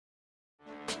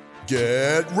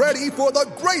Get ready for the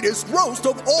greatest roast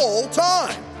of all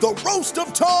time, the Roast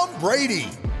of Tom Brady,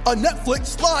 a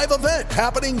Netflix live event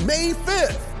happening May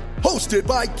 5th. Hosted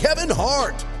by Kevin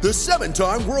Hart, the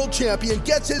 7-time world champion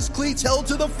gets his cleats held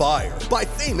to the fire by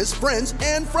famous friends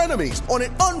and frenemies on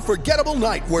an unforgettable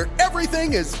night where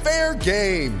everything is fair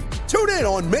game. Tune in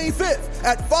on May 5th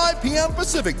at 5 p.m.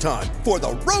 Pacific time for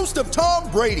the Roast of Tom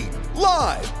Brady,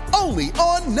 live only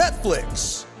on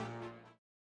Netflix.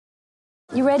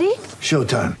 You ready?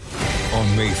 Showtime.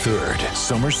 On May 3rd,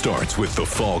 summer starts with The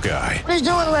Fall Guy. Let's do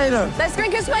it later. Let's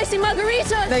drink a spicy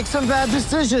margarita. Make some bad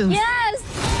decisions. Yes!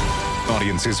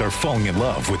 Audiences are falling in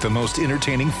love with the most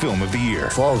entertaining film of the year.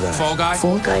 Fall Guy. Fall Guy?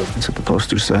 Fall guy. That's what the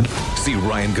poster said. See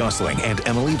Ryan Gosling and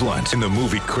Emily Blunt in the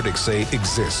movie critics say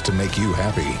exists to make you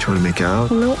happy. Trying to make it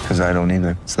out? Nope. Because I don't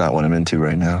either. It's not what I'm into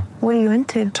right now. What are you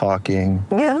into? Talking.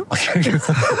 Yeah.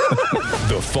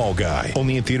 The Fall Guy.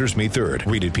 Only in theaters May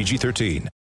 3rd. Rated PG-13.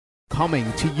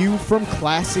 Coming to you from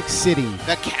Classic City,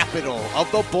 the capital of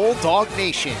the Bulldog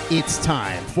Nation. It's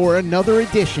time for another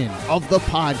edition of the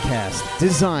podcast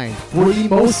designed for the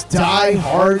most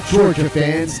die-hard Georgia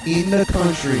fans in the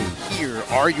country. Here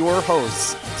are your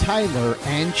hosts, Tyler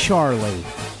and Charlie.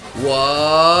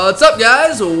 What's up,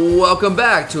 guys? Welcome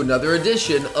back to another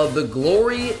edition of the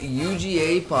Glory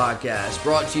UGA podcast,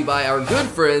 brought to you by our good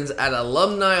friends at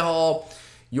Alumni Hall,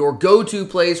 your go-to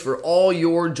place for all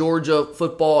your Georgia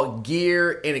football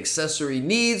gear and accessory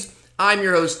needs. I'm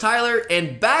your host, Tyler,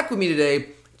 and back with me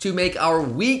today to make our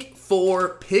Week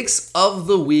 4 Picks of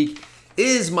the Week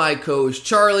is my coach,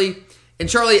 Charlie. And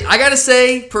Charlie, I gotta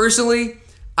say, personally,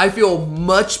 I feel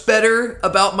much better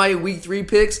about my Week 3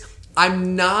 picks.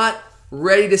 I'm not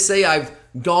ready to say I've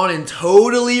gone and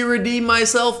totally redeemed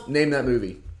myself. Name that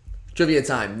movie. Trivia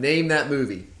time. Name that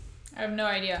movie. I have no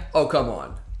idea. Oh, come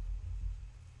on.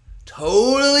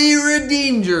 Totally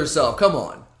redeemed yourself. Come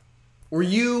on. Were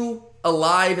you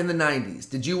alive in the 90s?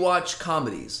 Did you watch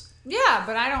comedies? Yeah,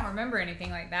 but I don't remember anything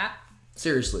like that.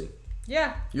 Seriously.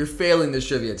 Yeah. You're failing this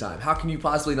trivia time. How can you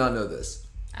possibly not know this?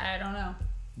 I don't know.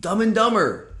 Dumb and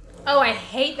Dumber. Oh, I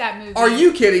hate that movie. Are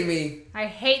you kidding me? I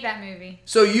hate that movie.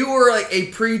 So you were like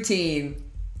a preteen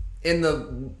in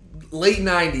the late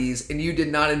 90s and you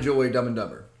did not enjoy Dumb and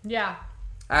Dumber. Yeah.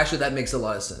 Actually, that makes a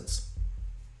lot of sense.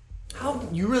 How?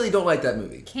 You really don't like that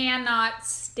movie? Cannot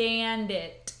stand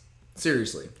it.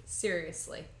 Seriously.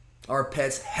 Seriously. Our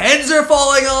pets' heads are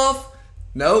falling off.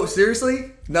 No,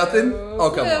 seriously? Nothing? No.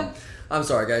 Oh, come on. I'm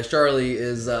sorry, guys. Charlie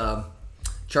is,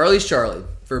 Charlie's Charlie,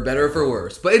 for better or for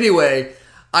worse. But anyway,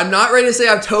 I'm not ready to say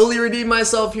I've totally redeemed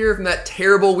myself here from that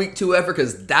terrible Week 2 effort,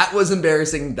 because that was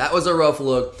embarrassing. That was a rough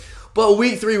look. But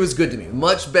Week 3 was good to me.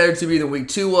 Much better to me than Week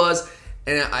 2 was.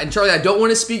 And Charlie, I don't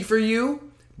want to speak for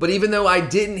you, but even though I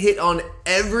didn't hit on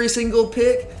every single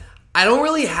pick, I don't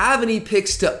really have any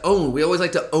picks to own. We always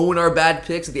like to own our bad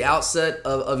picks at the outset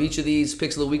of each of these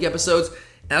Picks of the Week episodes.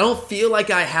 And I don't feel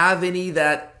like I have any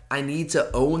that I need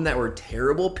to own that were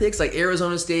terrible picks. Like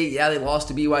Arizona State, yeah, they lost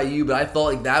to BYU, but I felt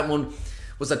like that one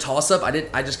was a toss-up.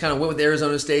 I just kind of went with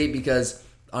Arizona State because,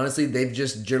 honestly, they've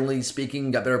just, generally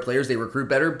speaking, got better players. They recruit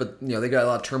better, but they got a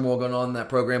lot of turmoil going on in that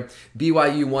program.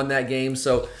 BYU won that game,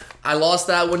 so I lost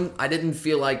that one. I didn't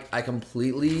feel like I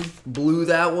completely blew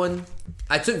that one.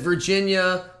 I took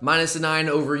Virginia -9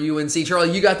 over UNC.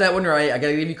 Charlie, you got that one right. I got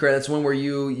to give you credit. That's one where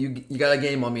you got a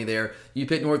game on me there. You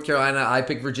picked North Carolina. I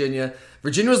picked Virginia.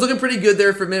 Virginia was looking pretty good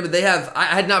there for a minute, but I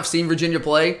had not seen Virginia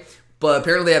play, but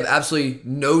apparently they have absolutely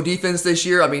no defense this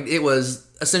year. I mean, it was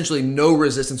essentially no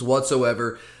resistance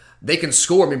whatsoever. They can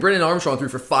score. I mean, Brennan Armstrong threw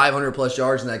for 500-plus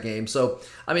yards in that game. So,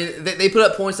 I mean, they put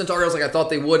up points on targets like I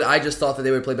thought they would. I just thought that they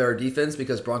would play better defense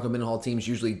because Bronco Mendenhall teams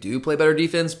usually do play better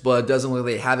defense, but it doesn't look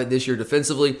like they have it this year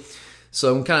defensively.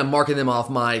 So I'm kind of marking them off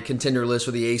my contender list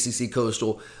for the ACC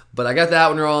Coastal. But I got that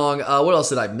one wrong. What else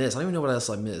did I miss? I don't even know what else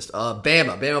I missed.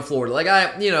 Bama, Florida. Like,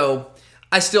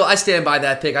 I stand by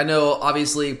that pick. I know,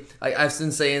 obviously, I've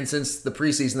been saying since the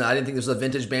preseason that I didn't think this was a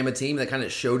vintage Bama team that kind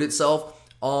of showed itself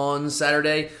on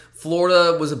Saturday.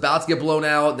 Florida was about to get blown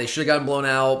out. They should have gotten blown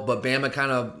out, but Bama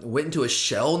kind of went into a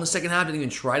shell in the second half, didn't even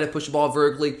try to push the ball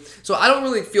vertically. So I don't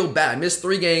really feel bad. I missed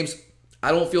 3 games.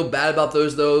 I don't feel bad about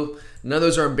those, though. None of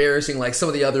those are embarrassing like some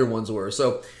of the other ones were.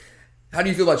 So how do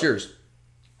you feel about yours?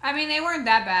 I mean, they weren't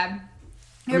that bad.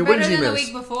 They were what better did you than the miss?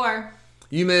 week before.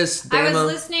 You missed Bama. I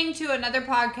was listening to another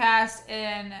podcast,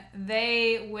 and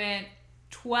they went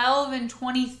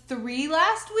 12-23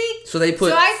 last week. So they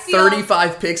put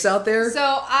 35 picks out there?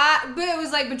 But it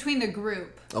was like between the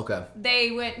group. Okay.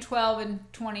 They went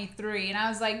 12-23, and I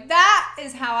was like, that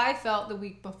is how I felt the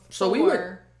week before. So we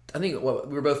went, I think,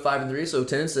 we were both 5-3, so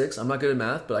 10-6. I'm not good at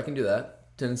math, but I can do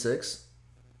that. 10-6.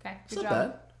 Okay, It's not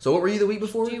bad. So what were you the week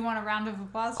before? Do you want a round of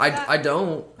applause for I that?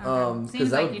 don't. Okay. Seems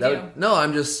that like you do. No,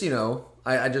 I'm just,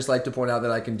 I just like to point out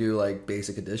that I can do like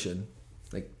basic addition.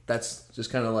 Like that's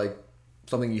just kind of like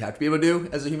something you have to be able to do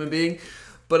as a human being.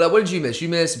 But what did you miss? You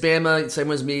missed Bama,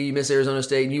 same as me. You missed Arizona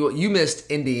State. And you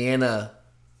missed Indiana.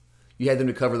 You had them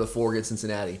to cover the 4 against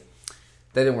Cincinnati.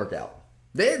 That didn't work out.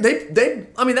 They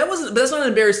I mean, that's not an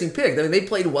embarrassing pick. I mean, they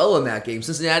played well in that game.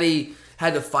 Cincinnati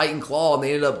had to fight and claw, and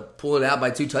they ended up pulling it out by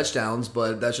 2 touchdowns,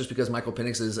 but that's just because Michael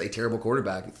Penix is a terrible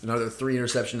quarterback. Another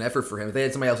 3-interception effort for him. If they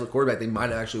had somebody else at quarterback, they might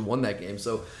have actually won that game.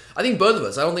 So I think both of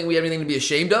us, I don't think we have anything to be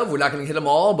ashamed of. We're not going to hit them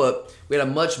all, but we had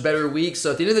a much better week. So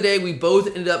at the end of the day, we both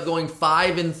ended up going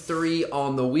 5-3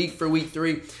 on the week for week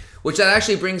 3, which that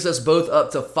actually brings us both up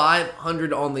to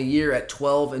 500 on the year at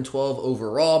 12-12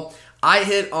 overall. I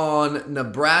hit on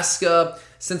Nebraska,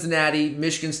 Cincinnati,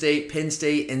 Michigan State, Penn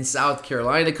State, and South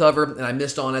Carolina to cover. And I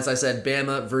missed on, as I said,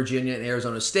 Bama, Virginia, and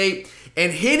Arizona State.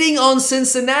 And hitting on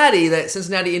Cincinnati, that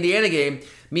Cincinnati-Indiana game,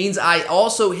 means I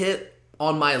also hit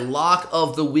on my lock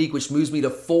of the week, which moves me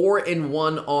to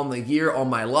 4-1 on the year on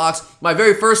my locks. My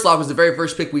very first lock was the very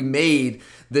first pick we made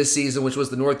this season, which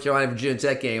was the North Carolina-Virginia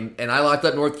Tech game. And I locked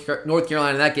up North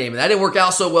Carolina in that game. And that didn't work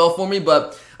out so well for me,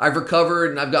 but I've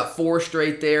recovered, and I've got 4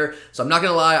 straight there. So I'm not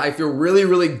going to lie, I feel really,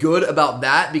 really good about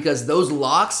that because those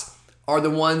locks are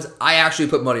the ones I actually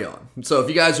put money on. So if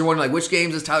you guys are wondering, like, which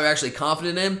games is Tyler actually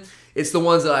confident in, it's the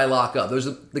ones that I lock up. Those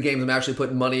are the games I'm actually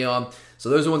putting money on. So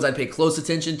those are the ones I pay close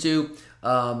attention to.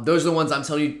 Those are the ones I'm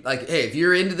telling you, like, hey, if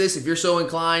you're into this, if you're so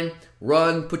inclined,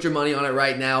 run, put your money on it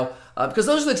right now. Because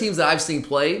those are the teams that I've seen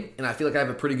play, and I feel like I have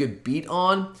a pretty good beat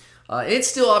on. It's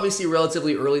still obviously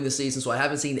relatively early in the season, so I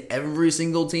haven't seen every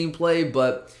single team play,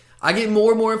 but I get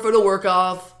more and more info to work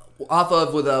off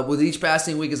of with each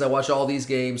passing week as I watch all these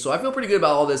games. So I feel pretty good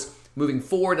about all this moving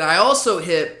forward. And I also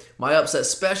hit my upset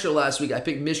special last week. I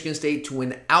picked Michigan State to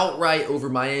win outright over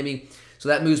Miami. So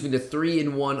that moves me to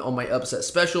 3-1 on my upset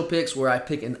special picks, where I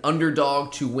pick an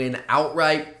underdog to win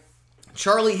outright.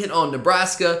 Charlie hit on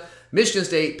Nebraska, Michigan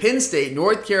State, Penn State,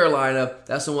 North Carolina.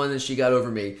 That's the one that she got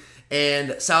over me.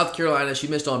 And South Carolina, she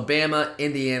missed on Bama,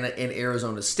 Indiana, and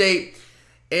Arizona State.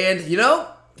 And, if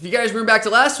you guys remember back to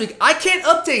last week, I can't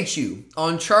update you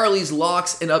on Charlie's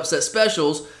locks and upset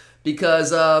specials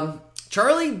because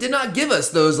Charlie did not give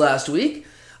us those last week.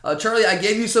 Charlie, I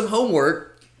gave you some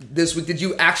homework this week. Did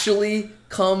you actually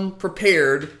come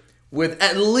prepared with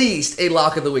at least a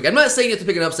lock of the week? I'm not saying you have to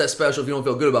pick an upset special if you don't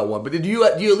feel good about one, but do you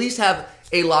at least have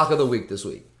a lock of the week this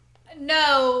week?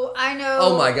 No, I know.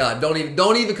 Oh my God! Don't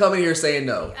even come in here saying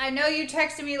no. I know you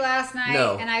texted me last night,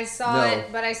 No. and I saw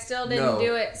it, but I still didn't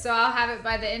do it. So I'll have it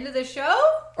by the end of the show.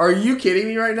 Are you kidding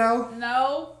me right now,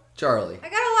 No, Charlie? I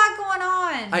got a lot going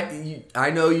on.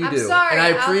 I know you I'm do, sorry, and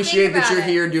I I'll appreciate think that you're about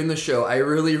it. here doing the show. I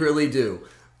really, really do.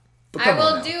 But I come on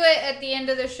will now. do it at the end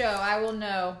of the show. I will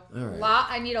know. All right.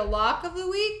 I need a lock of the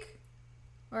week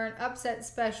or an upset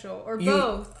special or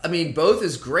both. I mean, both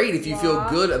is great if you feel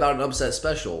Lock. good about an upset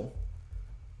special.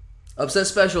 Upset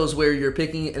special is where you're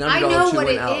picking an I underdog know to what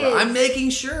win it outright. is. I'm making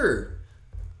sure.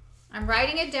 I'm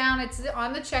writing it down. It's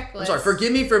on the checklist. I'm sorry.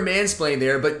 Forgive me for mansplaining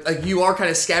there, but like you are kind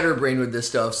of scatterbrained with this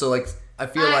stuff, so like I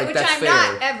feel like which that's I'm fair.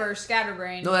 not ever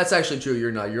scatterbrained. No, that's actually true.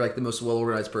 You're not. You're like the most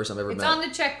well-organized person I've ever It's met. on the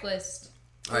checklist.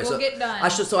 All right, We'll get done. I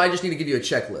just need to give you a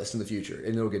checklist in the future,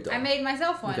 and it'll get done. I made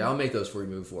myself one. Okay, I'll make those for you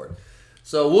moving forward.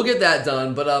 So we'll get that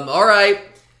done. But all right,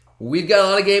 we've got a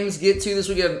lot of games to get to this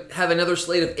week. We have another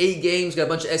slate of 8 games. Got a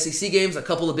bunch of SEC games, a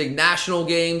couple of big national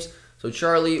games. So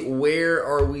Charlie, where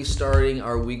are we starting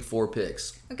our Week 4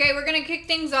 picks? Okay, we're going to kick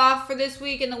things off for this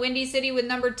week in the Windy City with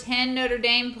number 10 Notre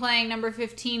Dame playing number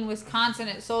 15 Wisconsin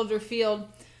at Soldier Field.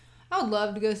 I would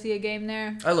love to go see a game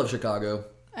there. I love Chicago.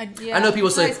 Yeah, I know people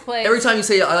say, nice place. every time you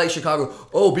say I like Chicago,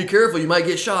 oh, be careful, you might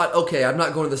get shot. Okay, I'm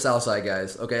not going to the South Side,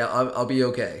 guys. Okay, I'll be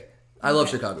okay. I love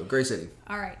Chicago. Great city.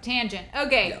 All right, tangent.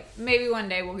 Okay, Yeah. Maybe one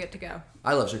day we'll get to go.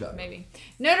 I love Chicago. Maybe.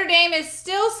 Notre Dame is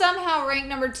still somehow ranked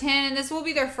number 10, and this will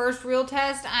be their first real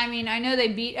test. I mean, I know they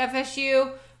beat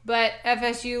FSU, but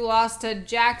FSU lost to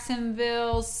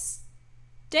Jacksonville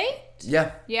State?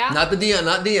 Yeah. Yeah? Not the Dion,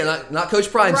 not Coach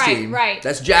Pride's Right, team. right.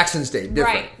 That's Jackson State.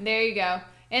 Different. Right, there you go.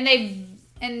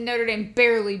 And Notre Dame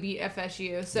barely beat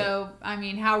FSU. So, I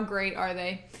mean, how great are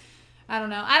they? I don't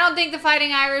know. I don't think the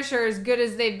Fighting Irish are as good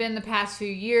as they've been the past few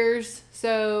years.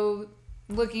 So,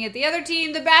 looking at the other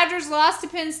team, the Badgers lost to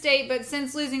Penn State, but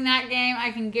since losing that game,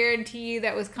 I can guarantee you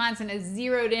that Wisconsin is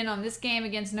zeroed in on this game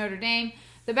against Notre Dame.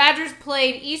 The Badgers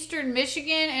played Eastern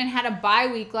Michigan and had a bye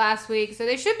week last week, so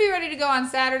they should be ready to go on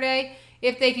Saturday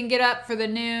if they can get up for the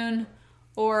noon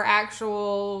or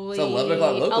actually It's 11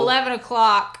 o'clock local. 11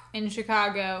 o'clock in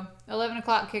Chicago. 11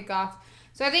 o'clock kickoff.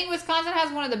 So I think Wisconsin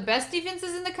has one of the best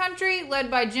defenses in the country, led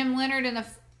by Jim Leonard, and the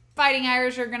Fighting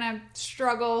Irish are going to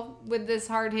struggle with this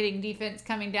hard-hitting defense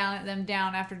coming down at them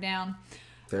down after down.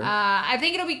 I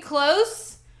think it'll be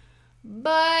close,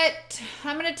 but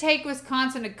I'm going to take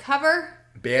Wisconsin to cover.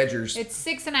 Badgers. It's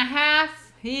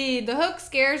 6.5. The hook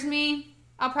scares me.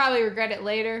 I'll probably regret it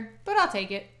later, but I'll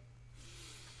take it.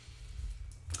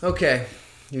 Okay,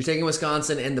 you're taking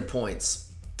Wisconsin and the points.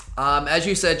 As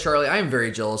you said, Charlie, I am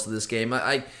very jealous of this game.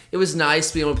 It was nice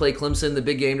to be able to play Clemson, the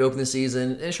big game to open the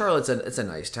season. And Charlotte's it's a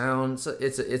nice town.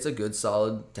 It's a good,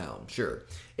 solid town. Sure,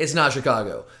 it's not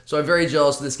Chicago, so I'm very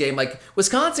jealous of this game. Like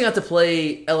Wisconsin got to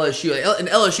play LSU, and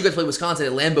LSU got to play Wisconsin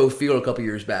at Lambeau Field a couple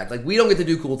years back. Like we don't get to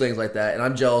do cool things like that, and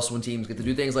I'm jealous when teams get to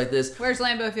do things like this. Where's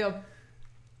Lambeau Field?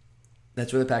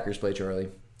 That's where the Packers play, Charlie.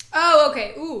 Oh,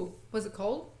 okay. Ooh, was it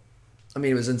cold? I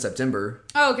mean, it was in September.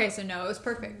 Oh, okay, so no, it was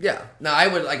perfect. Yeah. No, I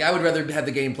would rather have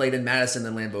the game played in Madison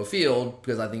than Lambeau Field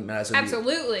because I think Madison.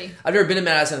 Absolutely. I've never been to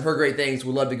Madison, heard great things.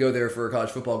 Would love to go there for a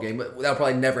college football game, but that'll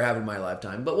probably never happen in my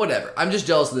lifetime. But whatever. I'm just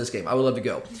jealous of this game. I would love to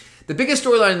go. The biggest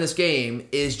storyline in this game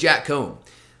is Jack Coan,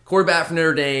 quarterback for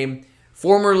Notre Dame,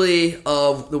 formerly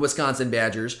of the Wisconsin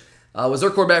Badgers. Was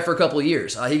their quarterback for a couple of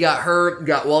years. He got hurt,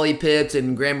 got Wally Pitts,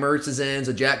 and Graham Mertz is in,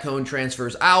 so Jack Coan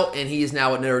transfers out, and he is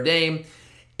now at Notre Dame.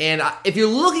 And if you're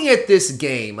looking at this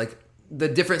game, like the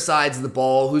different sides of the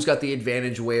ball, who's got the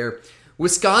advantage where,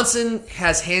 Wisconsin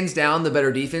has hands down the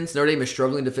better defense. Notre Dame is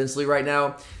struggling defensively right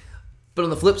now. But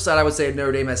on the flip side, I would say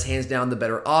Notre Dame has hands down the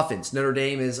better offense. Notre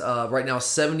Dame is right now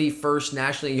 71st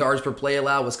nationally yards per play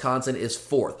allowed. Wisconsin is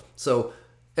 4th. So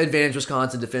advantage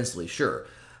Wisconsin defensively, sure.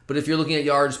 But if you're looking at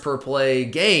yards per play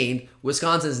gained,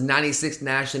 Wisconsin is 96th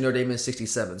nationally, Notre Dame is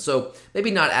 67. So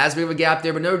maybe not as big of a gap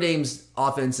there, but Notre Dame's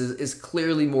offense is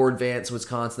clearly more advanced than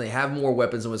Wisconsin. They have more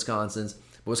weapons than Wisconsin's.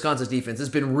 But Wisconsin's defense has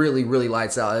been really, really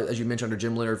lights out, as you mentioned, under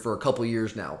Jim Leonard for a couple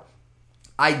years now.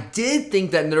 I did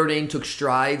think that Notre Dame took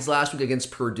strides last week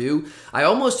against Purdue. I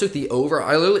almost took the over.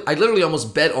 I literally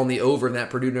almost bet on the over in that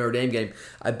Purdue-Notre Dame game.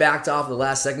 I backed off in the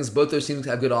last seconds. Both those teams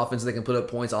have good offense. They can put up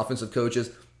points, offensive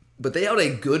coaches. But they held a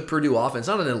good Purdue offense,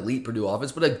 not an elite Purdue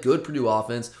offense, but a good Purdue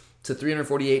offense to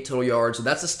 348 total yards. So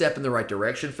that's a step in the right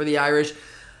direction for the Irish.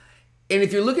 And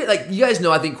if you look at, like, you guys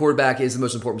know, I think quarterback is the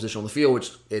most important position on the field,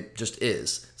 which it just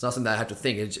is. It's not something that I have to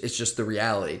think. It's just the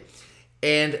reality.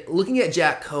 And looking at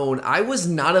Jack Coan, I was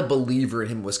not a believer in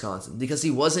him in Wisconsin because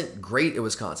he wasn't great at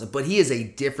Wisconsin, but he is a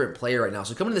different player right now.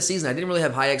 So coming into the season, I didn't really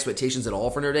have high expectations at all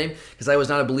for Notre Dame because I was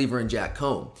not a believer in Jack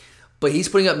Coan. But he's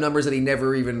putting up numbers that he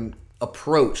never even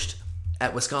approached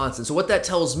at Wisconsin. So what that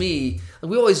tells me, like,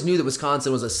 we always knew that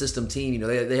Wisconsin was a system team. You know,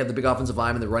 they have the big offensive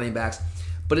line and the running backs.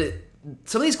 But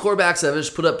some of these quarterbacks that have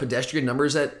just put up pedestrian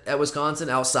numbers at Wisconsin,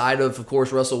 outside of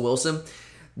course, Russell Wilson,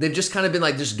 they've just kind of been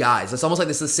like just guys. It's almost like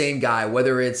it's the same guy,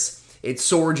 whether it's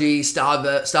Sorgi,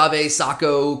 Stave,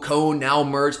 Sacco, Coan, now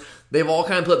Mertz. They've all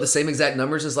kind of put up the same exact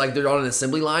numbers as like they're on an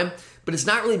assembly line. But it's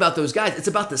not really about those guys. It's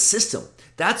about the system.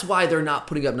 That's why they're not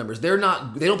putting up numbers. They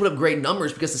don't put up great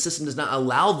numbers because the system does not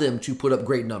allow them to put up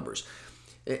great numbers.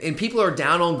 And people are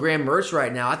down on Graham Mertz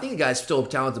right now. I think the guy's still a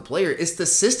talented player. It's the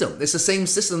system. It's the same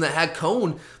system that had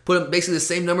Coan put up basically the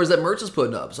same numbers that Mertz is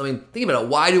putting up. So, I mean, think about it.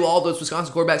 Why do all those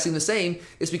Wisconsin quarterbacks seem the same?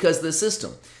 It's because of the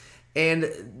system.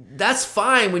 And that's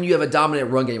fine when you have a dominant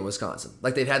run game in Wisconsin,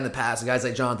 like they've had in the past, and guys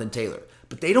like Jonathan Taylor.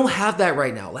 But they don't have that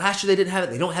right now. Last year they didn't have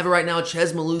it. They don't have it right now.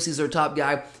 Ches Malusi's their top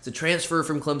guy. It's a transfer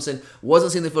from Clemson.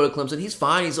 Wasn't seeing the foot of Clemson. He's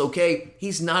fine. He's okay.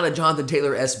 He's not a Jonathan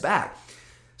Taylor-esque back.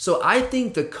 So I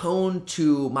think the Coan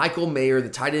to Michael Mayer, the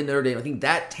tight end Notre Dame, I think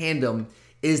that tandem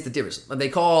is the difference. And they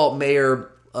call Mayer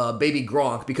Baby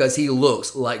Gronk because he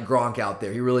looks like Gronk out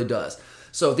there. He really does.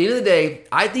 So at the end of the day,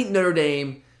 I think Notre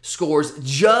Dame scores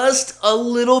just a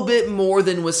little bit more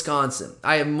than Wisconsin.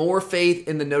 I have more faith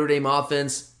in the Notre Dame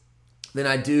offense than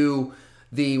I do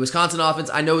the Wisconsin offense.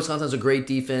 I know Wisconsin has a great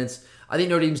defense. I think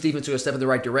Notre Dame's defense is going to step in the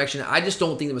right direction. I just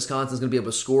don't think that Wisconsin is going to be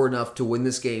able to score enough to win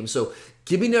this game. So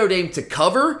give me Notre Dame to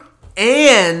cover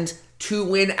and to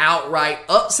win outright.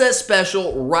 Upset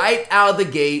special right out of the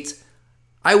gate.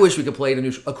 I wish we could play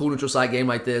a cool neutral site game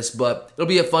like this, but it'll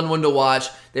be a fun one to watch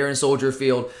there in Soldier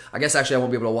Field. I guess actually I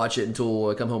won't be able to watch it until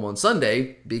I come home on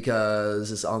Sunday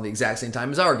because it's on the exact same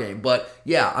time as our game. But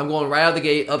yeah, I'm going right out of the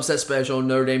gate, upset special,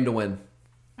 Notre Dame to win.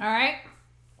 All right.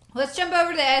 Let's jump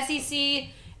over to the SEC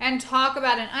and talk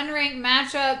about an unranked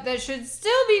matchup that should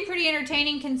still be pretty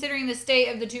entertaining considering the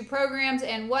state of the two programs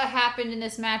and what happened in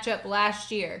this matchup last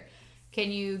year. Can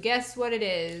you guess what it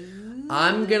is?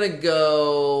 I'm going to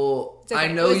go... Okay. I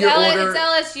know your order...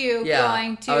 It's LSU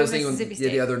going to Mississippi State.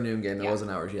 The other noon game. That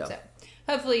wasn't ours, yeah. So,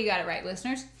 hopefully you got it right,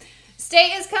 listeners.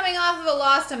 State is coming off of a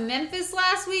loss to Memphis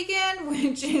last weekend,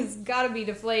 which has got to be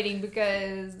deflating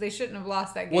because they shouldn't have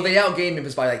lost that game. Well, they outgained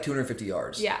Memphis by like 250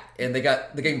 yards. Yeah. And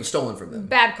the game was stolen from them.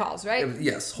 Bad calls, right?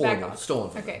 Yes, Bad horrible. calls.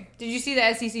 Stolen from them. Okay. Did you see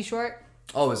the SEC short?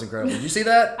 Oh, it was incredible. Did you see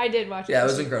that? I did watch it. Yeah, it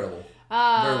was incredible. Very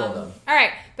well done. All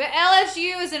right, but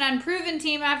LSU is an unproven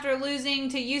team after losing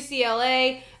to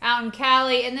UCLA out in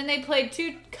Cali, and then they played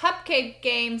 2 cupcake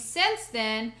games since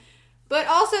then. But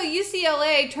also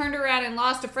UCLA turned around and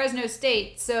lost to Fresno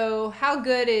State. So how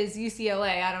good is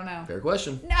UCLA? I don't know. Fair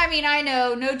question. I mean, I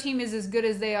know no team is as good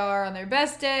as they are on their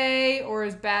best day or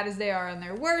as bad as they are on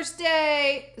their worst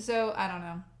day. So I don't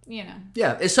know. You know.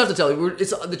 Yeah, it's tough to tell.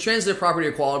 It's the transitive property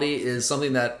equality is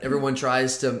something that everyone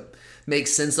tries to make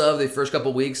sense of the first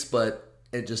couple weeks, but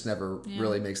it just never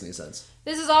really makes any sense.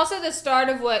 This is also the start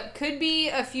of what could be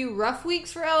a few rough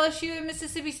weeks for LSU and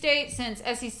Mississippi State since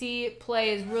SEC play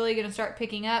is really going to start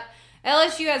picking up.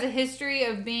 LSU has a history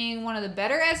of being one of the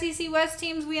better SEC West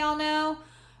teams, we all know,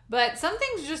 but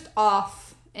something's just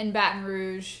off in Baton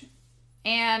Rouge,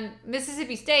 and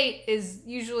Mississippi State is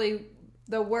usually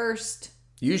the worst.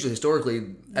 Usually,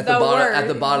 historically, at the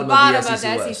bottom of the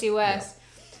SEC West. Yeah.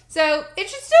 So it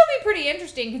should still be pretty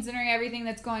interesting considering everything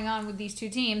that's going on with these two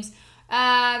teams.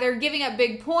 They're giving up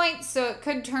big points, so it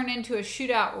could turn into a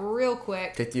shootout real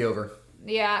quick. Take the over.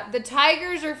 Yeah, the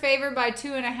Tigers are favored by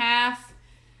 2.5,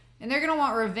 and they're going to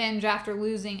want revenge after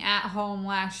losing at home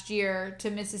last year to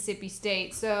Mississippi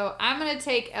State. So I'm going to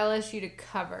take LSU to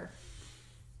cover.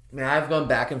 Man, I've gone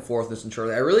back and forth this and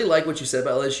Charlie. I really like what you said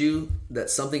about LSU, that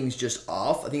something's just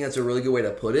off. I think that's a really good way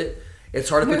to put it. It's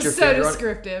hard to put your finger on it. So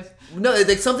descriptive. No,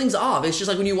 like something's off. It's just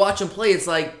like when you watch them play, it's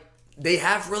like they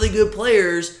have really good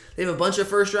players. They have a bunch of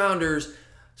first-rounders,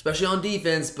 especially on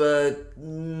defense, but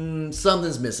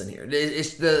something's missing here.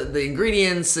 It's the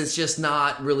ingredients, it's just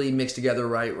not really mixed together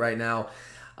right now.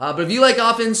 But if you like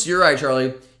offense, you're right,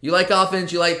 Charlie. You like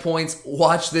offense, you like points,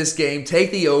 watch this game.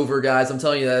 Take the over, guys. I'm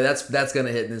telling you that's going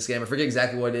to hit in this game. I forget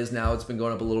exactly what it is now. It's been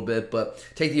going up a little bit, but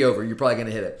take the over. You're probably going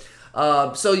to hit it.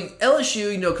 So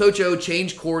LSU, Coach O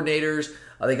changed coordinators.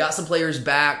 They got some players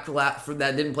back that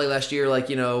didn't play last year.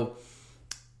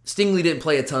 Stingley didn't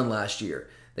play a ton last year.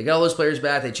 They got all those players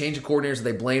back. They changed the coordinators that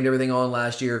they blamed everything on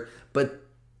last year. But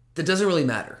that doesn't really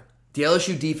matter. The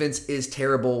LSU defense is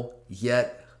terrible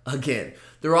yet again.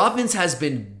 Their offense has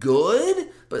been good,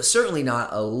 but certainly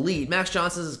not elite. Max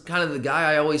Johnson is kind of the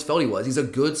guy I always felt he was. He's a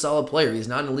good, solid player. He's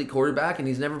not an elite quarterback, and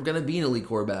he's never going to be an elite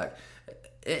quarterback.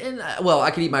 And, I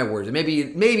could eat my words.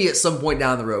 Maybe at some point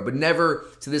down the road, but never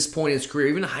to this point in his career.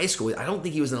 Even in high school, I don't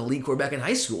think he was an elite quarterback in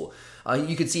high school.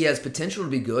 You could see he has potential to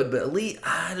be good, but elite,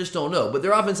 I just don't know. But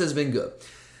their offense has been good.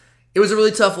 It was a really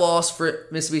tough loss for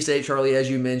Mississippi State, Charlie, as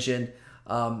you mentioned.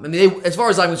 As far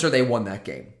as I'm concerned, they won that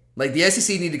game. The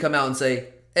SEC need to come out and say,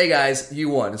 hey, guys, you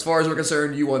won. As far as we're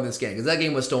concerned, you won this game. Because that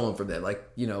game was stolen from them.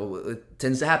 It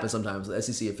tends to happen sometimes with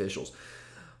SEC officials.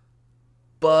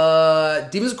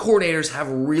 But defensive coordinators have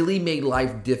really made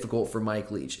life difficult for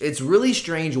Mike Leach. It's really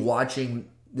strange watching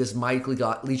this Mike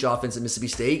Leach offense at Mississippi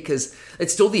State because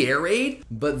it's still the air raid,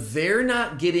 but they're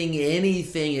not getting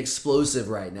anything explosive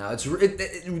right now.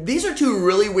 These are two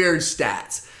really weird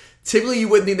stats. Typically, you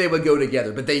wouldn't think they would go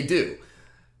together, but they do.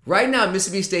 Right now,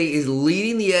 Mississippi State is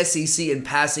leading the SEC in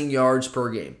passing yards per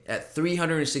game at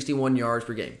 361 yards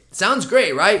per game. Sounds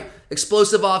great, right?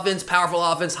 Explosive offense, powerful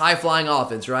offense, high-flying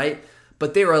offense, right?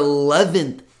 But they're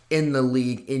 11th in the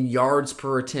league in yards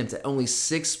per attempt at only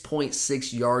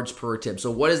 6.6 yards per attempt. So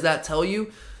what does that tell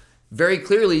you? Very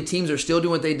clearly, teams are still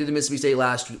doing what they did to Mississippi State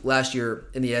last year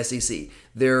in the SEC.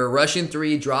 They're rushing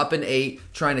 3, dropping 8,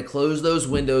 trying to close those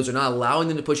windows. They're not allowing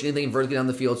them to push anything vertically down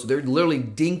the field. So they're literally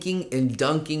dinking and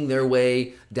dunking their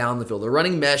way down the field. They're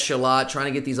running mesh a lot, trying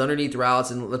to get these underneath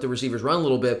routes and let the receivers run a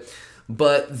little bit.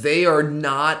 But they are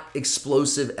not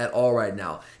explosive at all right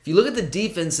now. If you look at the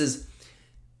defenses,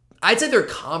 I'd say they're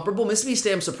comparable. Mississippi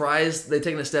State, I'm surprised they've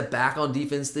taken a step back on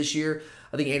defense this year.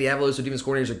 I think Andy Avalos, the defense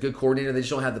coordinator, is a good coordinator. They just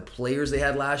don't have the players they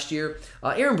had last year.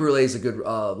 Aaron Brule is a good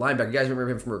linebacker. You guys remember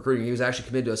him from recruiting. He was actually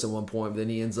committed to us at one point, but then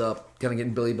he ends up kind of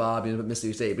getting Billy Bob at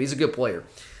Mississippi State. But he's a good player.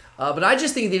 But I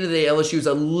just think at the end of the day, LSU is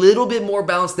a little bit more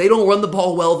balanced. They don't run the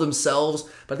ball well themselves,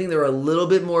 but I think they're a little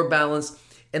bit more balanced.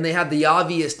 And they have the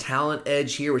obvious talent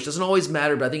edge here, which doesn't always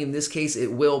matter, but I think in this case it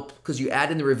will because you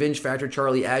add in the revenge factor,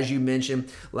 Charlie, as you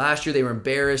mentioned. Last year they were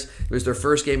embarrassed. It was their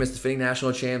first game as defending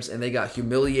national champs, and they got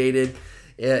humiliated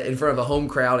in front of a home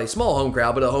crowd, a small home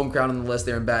crowd, but a home crowd nonetheless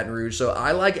there in Baton Rouge. So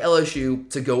I like LSU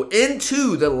to go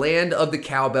into the land of the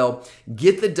cowbell,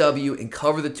 get the W, and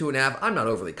cover the 2.5. I'm not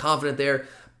overly confident there,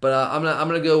 but I'm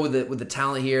gonna go with the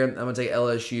talent here. I'm gonna take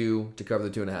LSU to cover the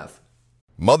 2.5.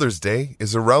 Mother's Day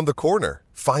is around the corner.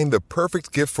 Find the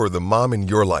perfect gift for the mom in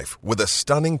your life with a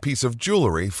stunning piece of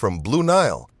jewelry from Blue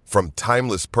Nile. From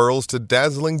timeless pearls to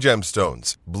dazzling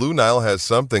gemstones, Blue Nile has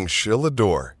something she'll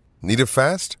adore. Need it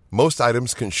fast? Most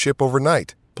items can ship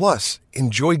overnight. Plus,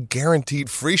 enjoy guaranteed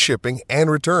free shipping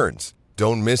and returns.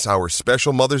 Don't miss our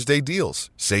special Mother's Day deals.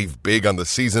 Save big on the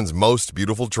season's most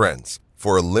beautiful trends.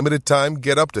 For a limited time,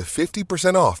 get up to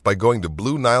 50% off by going to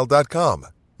BlueNile.com.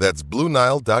 That's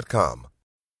BlueNile.com.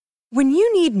 When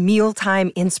you need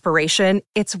mealtime inspiration,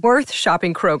 it's worth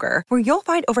shopping Kroger, where you'll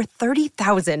find over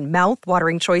 30,000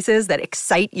 mouth-watering choices that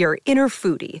excite your inner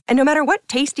foodie. And no matter what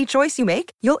tasty choice you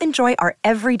make, you'll enjoy our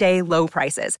everyday low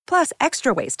prices, plus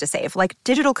extra ways to save, like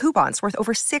digital coupons worth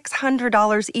over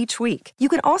 $600 each week. You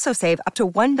can also save up to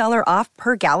 $1 off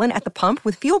per gallon at the pump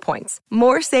with fuel points.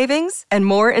 More savings and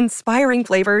more inspiring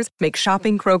flavors make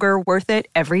shopping Kroger worth it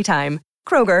every time.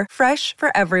 Kroger, fresh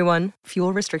for everyone.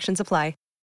 Fuel restrictions apply.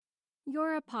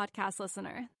 You're a podcast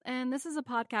listener, and this is a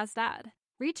podcast ad.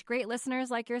 Reach great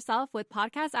listeners like yourself with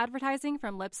podcast advertising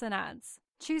from Libsyn Ads.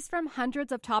 Choose from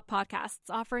hundreds of top podcasts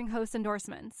offering host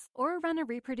endorsements, or run a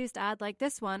reproduced ad like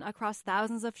this one across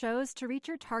thousands of shows to reach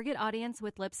your target audience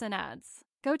with Libsyn Ads.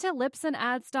 Go to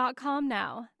libsynads.com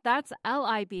now. That's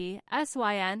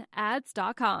LIBSYN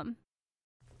ads.com.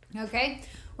 Okay,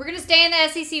 we're going to stay in the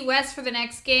SEC West for the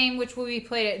next game, which will be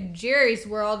played at Jerry's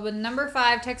World with number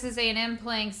 5 Texas A&M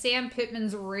playing Sam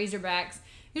Pittman's Razorbacks.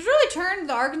 He's really turned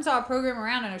the Arkansas program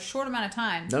around in a short amount of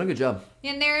time. Done a good job.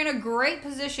 And they're in a great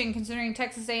position considering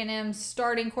Texas A&M's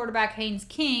starting quarterback Haynes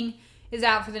King is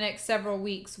out for the next several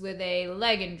weeks with a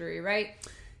leg injury, right?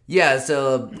 Yeah, it's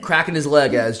a crack in his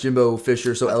leg, as Jimbo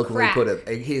Fisher so eloquently put it.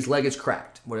 His leg is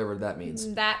cracked, whatever that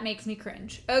means. That makes me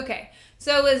cringe. Okay,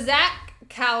 so with Zach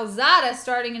Calzada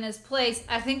starting in his place,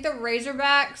 I think the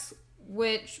Razorbacks,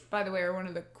 which, by the way, are one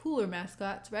of the cooler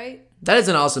mascots, right? That is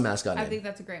an awesome mascot name. I think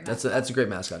that's a great mascot. That's a great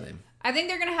mascot name. I think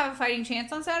they're going to have a fighting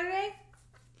chance on Saturday.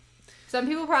 Some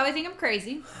people probably think I'm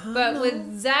crazy, but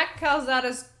with Zach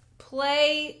Calzada's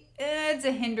play, it's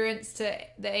a hindrance to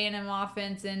the A&M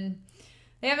offense, and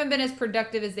they haven't been as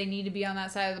productive as they need to be on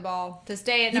that side of the ball to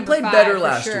stay at number 5. He played better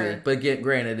last week, but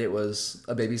granted, it was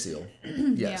a baby seal.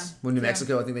 Yes. Yeah. When New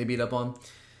Mexico, I think they beat up on.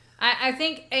 I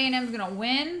think A&M's going to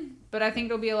win, but I think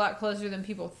it'll be a lot closer than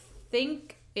people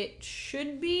think it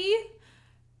should be.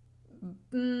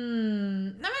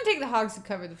 I'm going to take the Hogs to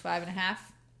cover the 5.5.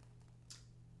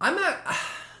 I'm not...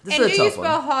 This and is a do you tough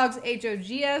spell one. Hogs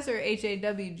H-O-G-S or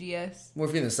H-A-W-G-S? Well,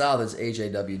 if you're in the South, it's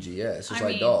H-A-W-G-S, just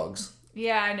like dogs.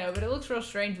 Yeah, I know, but it looks real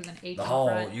strange with an H The in hog.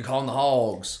 front. You call them the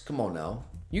Hogs. Come on now.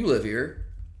 You live here.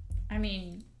 I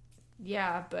mean,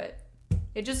 yeah, but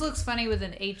it just looks funny with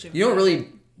an H in front. You know what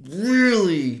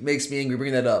really makes me angry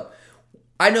bringing that up?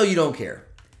 I know you don't care,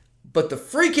 but the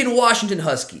freaking Washington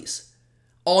Huskies,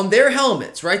 on their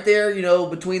helmets, right there,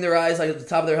 between their eyes, like at the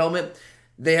top of their helmet,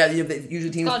 they have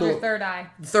usually teams called your third eye.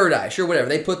 Third eye, sure, whatever.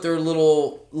 They put their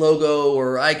little logo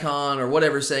or icon or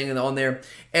whatever saying on there,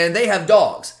 and they have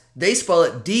dogs. They spell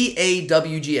it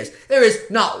D-A-W-G-S. There is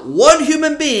not one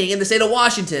human being in the state of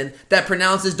Washington that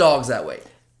pronounces dogs that way.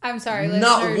 I'm sorry,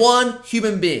 Not listeners. one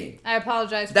human being. I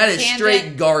apologize for that is tangent.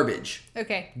 straight garbage.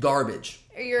 Okay. Garbage.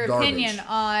 Your opinion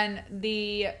on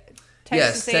the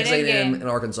Texas Texas A&M A&M game. and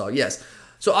Arkansas. Yes.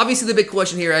 So obviously the big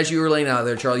question here, as you were laying out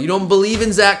there, Charlie, you don't believe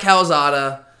in Zach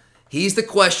Calzada. He's the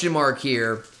question mark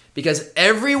here because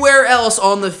everywhere else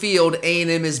on the field,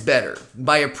 A&M is better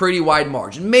by a pretty wide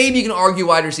margin. Maybe you can argue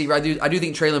wide receiver. I do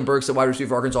think Traylon Burks, the wide receiver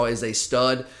for Arkansas, is a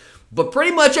stud. But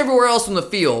pretty much everywhere else on the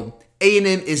field, A&M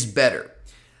is better.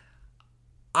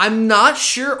 I'm not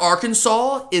sure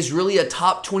Arkansas is really a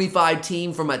top 25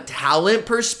 team from a talent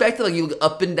perspective. Like you look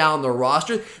up and down the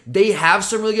roster, they have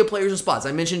some really good players in spots.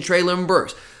 I mentioned Traylon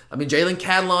Burks. I mean, Jalen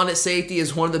Catalon at safety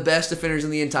is one of the best defenders in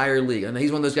the entire league. I know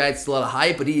he's one of those guys that's a lot of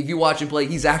hype, but if you watch him play,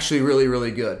 he's actually really,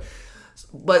 really good.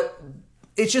 But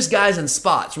it's just guys in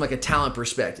spots from like a talent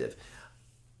perspective.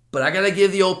 But I got to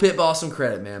give the old pit boss some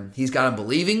credit, man. He's got him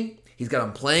believing. He's got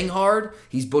him playing hard.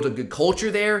 He's built a good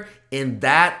culture there. And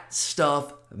that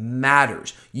stuff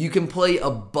matters. You can play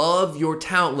above your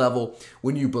talent level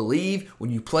when you believe,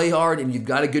 when you play hard, and you've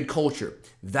got a good culture.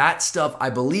 That stuff, I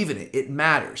believe in it. It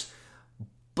matters.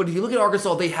 But if you look at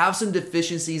Arkansas, they have some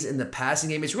deficiencies in the passing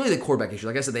game. It's really the quarterback issue.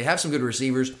 Like I said, they have some good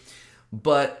receivers,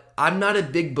 but I'm not a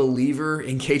big believer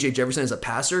in KJ Jefferson as a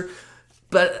passer.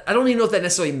 But I don't even know if that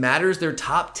necessarily matters. They're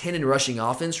top 10 in rushing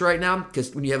offense right now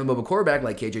because when you have a mobile quarterback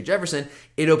like KJ Jefferson,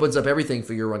 it opens up everything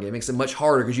for your run game. It makes it much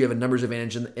harder because you have a numbers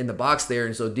advantage in the box there,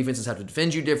 and so defenses have to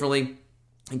defend you differently.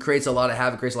 It creates a lot of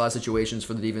havoc, creates a lot of situations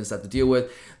for the defense to have to deal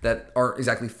with that aren't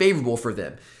exactly favorable for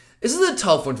them. This is a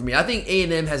tough one for me. I think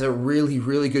A&M has a really,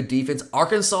 really good defense.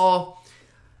 Arkansas,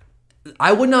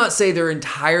 I would not say they're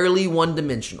entirely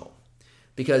one-dimensional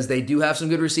because they do have some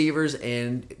good receivers,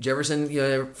 and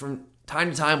Jefferson, from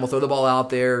time to time will throw the ball out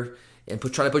there and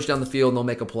try to push down the field, and they'll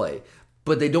make a play.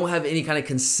 But they don't have any kind of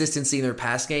consistency in their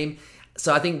pass game.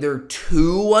 So I think they're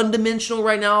too one-dimensional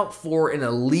right now for an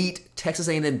elite Texas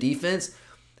A&M defense.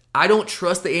 I don't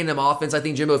trust the A&M offense. I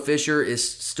think Jimbo Fisher is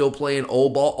still playing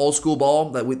old school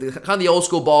ball, kind of the old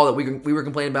school ball that we were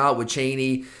complaining about with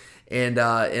Chaney and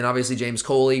obviously James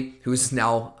Coley, who's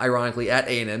now ironically at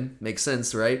A&M. Makes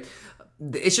sense, right?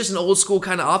 It's just an old school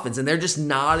kind of offense, and they're just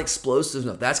not explosive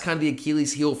enough. That's kind of the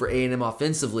Achilles heel for A&M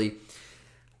offensively.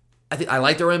 I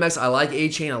like the running backs. I like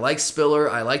A-Chain. I like Spiller.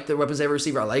 I like the weapons every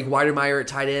receiver. I like Weidermeyer at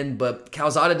tight end, but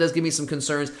Calzada does give me some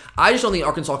concerns. I just don't think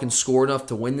Arkansas can score enough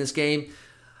to win this game.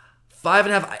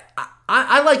 5.5.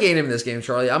 I like A&M in this game,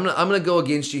 Charlie. I'm gonna go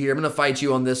against you here. I'm gonna fight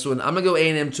you on this one. I'm gonna go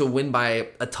A&M to win by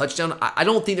a touchdown. I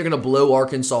don't think they're gonna blow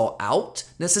Arkansas out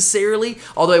necessarily,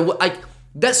 although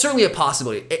that's certainly a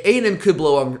possibility. A&M could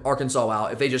blow Arkansas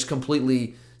out if they just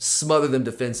completely smother them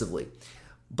defensively.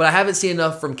 But I haven't seen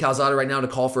enough from Calzada right now to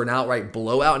call for an outright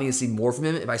blowout. I need to see more from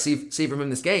him. If I see from him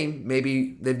this game,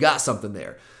 maybe they've got something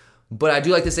there. But I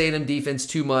do like this A&M defense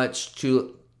too much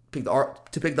to pick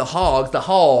the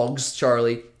Hogs,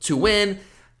 Charlie, to win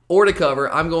or to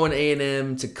cover. I'm going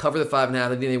A&M to cover the 5.5. I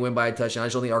think they win by a touchdown. I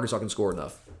just don't think Arkansas can score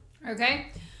enough.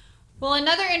 Okay. Well,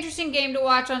 another interesting game to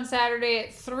watch on Saturday at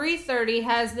 3:30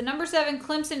 has the number 7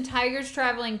 Clemson Tigers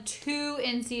traveling to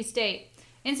NC State.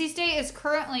 NC State is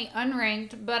currently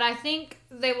unranked, but I think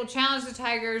they will challenge the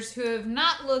Tigers, who have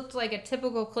not looked like a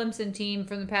typical Clemson team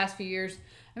from the past few years.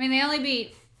 I mean, they only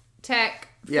beat Tech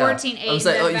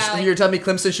 14-8. You're telling me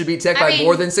Clemson should beat Tech by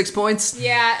more than 6 points?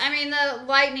 Yeah, I mean, the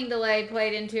lightning delay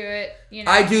played into it.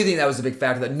 I do think that was a big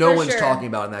factor that no one's talking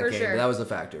about in that game. But that was a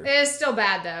factor. It's still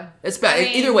bad, though. It's bad.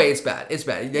 Either way, it's bad. It's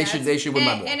bad. They should win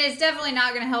by more. And it's definitely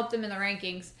not going to help them in the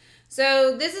rankings.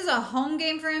 So this is a home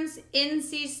game for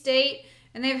NC State.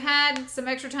 And they've had some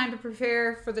extra time to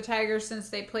prepare for the Tigers since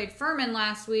they played Furman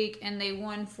last week, and they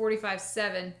won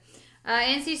 45-7.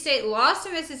 NC State lost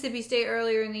to Mississippi State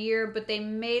earlier in the year, but they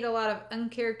made a lot of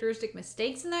uncharacteristic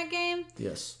mistakes in that game.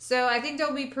 Yes. So I think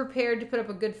they'll be prepared to put up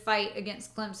a good fight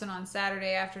against Clemson on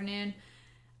Saturday afternoon.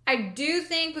 I do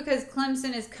think because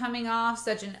Clemson is coming off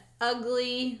such an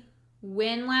ugly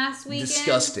win last weekend.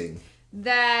 Disgusting.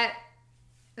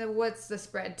 What's the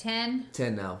spread? 10?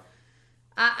 10 now.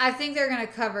 I think they're going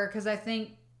to cover because I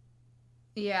think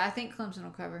Clemson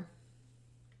will cover.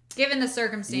 Given the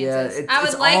circumstances. Yeah,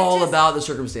 it's all about the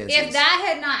circumstances. If that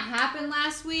had not happened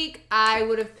last week, I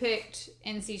would have picked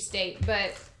NC State,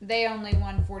 but they only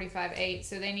won 45-8,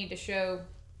 so they need to show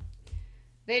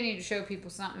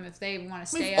people something if they want to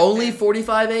stay up only there.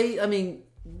 45-8? I mean,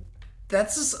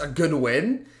 that's just a good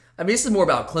win. I mean, this is more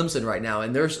about Clemson right now,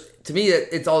 and to me,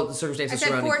 it's all the circumstances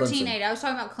surrounding Clemson. I said 14-8. I was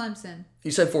talking about Clemson.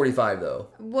 You said 45, though.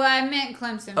 Well, I meant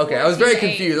Clemson. Okay, I was very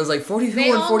confused. I was like,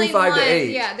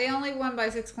 45-8. Yeah, they only won by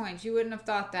 6 points. You wouldn't have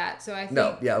thought that. So I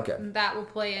think that will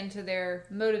play into their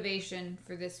motivation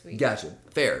for this week. Gotcha.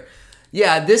 Fair.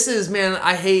 Yeah, this is, man,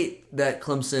 I hate that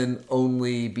Clemson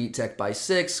only beat Tech by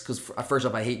 6, because first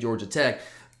off, I hate Georgia Tech.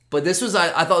 But this was, I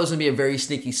thought this was going to be a very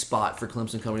sneaky spot for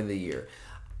Clemson coming into the year.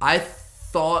 I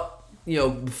thought,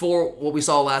 before what we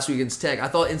saw last week against Tech, I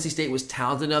thought NC State was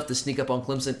talented enough to sneak up on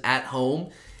Clemson at home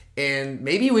and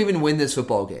maybe even win this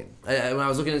football game. When I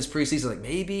was looking at this preseason, like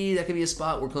maybe that could be a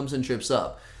spot where Clemson trips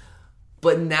up.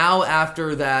 But now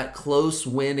after that close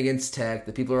win against Tech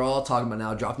that people are all talking about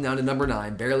now, dropping down to number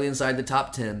 9, barely inside the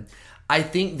top 10, I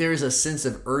think there's a sense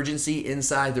of urgency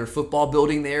inside their football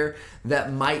building there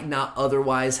that might not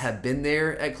otherwise have been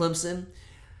there at Clemson.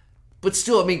 But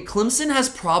still, I mean, Clemson has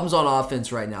problems on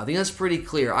offense right now. I think that's pretty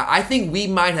clear. I think we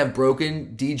might have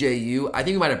broken DJU. I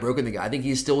think we might have broken the guy. I think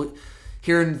he's still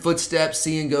hearing footsteps,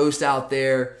 seeing ghosts out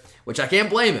there, which I can't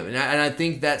blame him. And I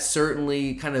think that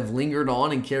certainly kind of lingered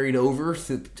on and carried over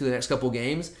to the next couple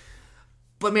games.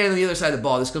 But, man, on the other side of the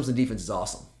ball, this Clemson defense is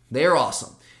awesome. They are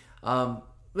awesome.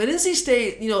 But NC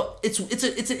State,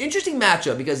 it's an interesting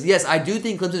matchup because, yes, I do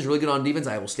think Clemson's really good on defense.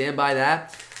 I will stand by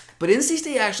that. But NC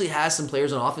State actually has some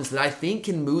players on offense that I think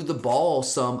can move the ball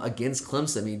some against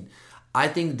Clemson. I mean, I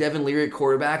think Devin Leary at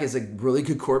quarterback is a really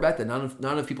good quarterback that not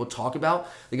enough people talk about.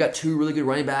 They got 2 really good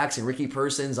running backs in Ricky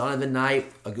Person, Zonovan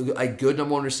Knight, a good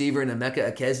number 1 receiver in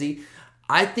Emeka Ekezi.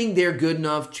 I think they're good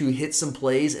enough to hit some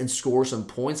plays and score some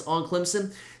points on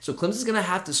Clemson. So Clemson's going to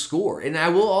have to score. And I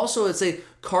will also say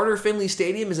Carter Finley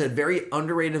Stadium is a very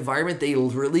underrated environment. They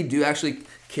really do actually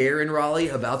care in Raleigh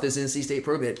about this NC State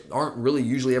program. They aren't really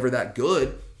usually ever that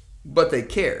good, but they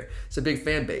care. It's a big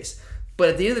fan base. But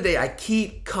at the end of the day, I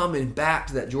keep coming back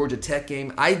to that Georgia Tech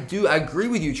game. I agree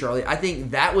with you, Charlie. I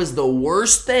think that was the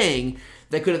worst thing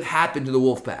that could have happened to the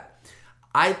Wolfpack.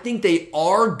 I think they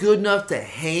are good enough to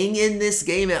hang in this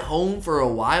game at home for a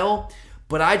while,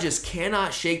 but I just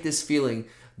cannot shake this feeling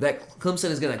that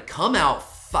Clemson is going to come out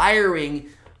firing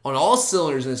on all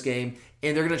cylinders in this game,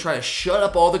 and they're going to try to shut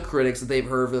up all the critics that they've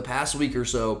heard for the past week or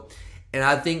so. And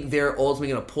I think they're ultimately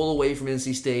going to pull away from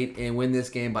NC State and win this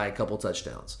game by a couple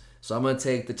touchdowns. So I'm going to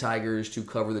take the Tigers to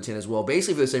cover the 10 as well,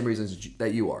 basically for the same reasons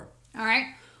that you are. All right.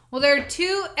 Well, there are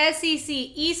 2 SEC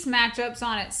East matchups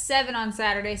on at 7 on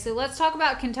Saturday. So let's talk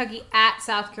about Kentucky at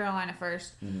South Carolina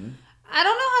first. I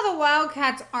don't know how the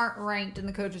Wildcats aren't ranked in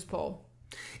the coaches poll.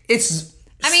 It's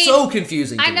so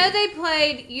confusing to I know me. they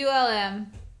played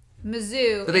ULM,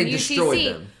 Mizzou, But they and UTC. destroyed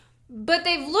them. But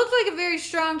they've looked like a very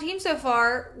strong team so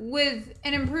far with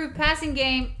an improved passing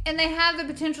game, and they have the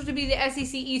potential to be the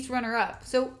SEC East runner-up.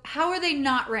 So how are they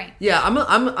not ranked? Yeah, I'm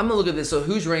gonna look at this. So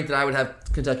who's ranked that I would have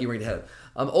Kentucky ranked ahead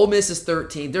of? Ole Miss is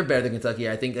 13th. They're better than Kentucky,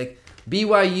 I think. Like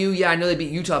BYU, yeah, I know they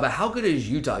beat Utah, but how good is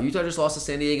Utah? Utah just lost to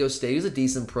San Diego State. It was a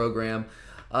decent program.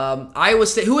 Iowa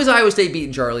State. Who has Iowa State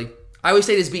beaten, Charlie? Iowa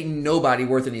State has beaten nobody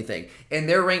worth anything, and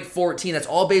they're ranked 14. That's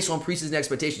all based on preseason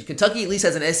expectations. Kentucky at least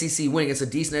has an SEC win against a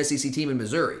decent SEC team in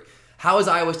Missouri. How is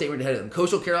Iowa State ranked ahead of them?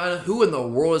 Coastal Carolina? Who in the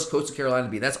world is Coastal Carolina to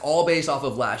be? That's all based off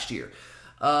of last year.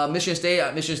 Michigan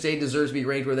State deserves to be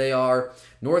ranked where they are.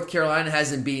 North Carolina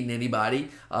hasn't beaten anybody.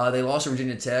 They lost to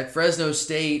Virginia Tech. Fresno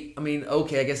State, I mean,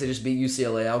 okay, I guess they just beat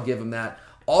UCLA. I'll give them that.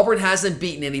 Auburn hasn't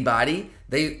beaten anybody.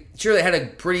 They had a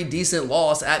pretty decent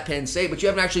loss at Penn State, but you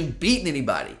haven't actually beaten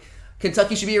anybody.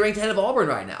 Kentucky should be ranked ahead of Auburn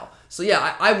right now. So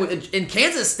yeah, I would. In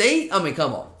Kansas State, I mean,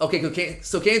 come on. Okay,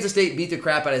 so Kansas State beat the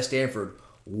crap out of Stanford.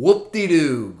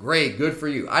 Whoop-de-doo. Great, good for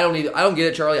you. I don't get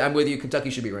it, Charlie. I'm with you. Kentucky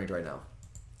should be ranked right now.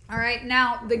 All right,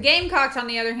 now the Gamecocks, on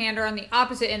the other hand, are on the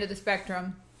opposite end of the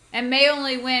spectrum and may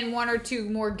only win 1 or 2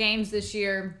 more games this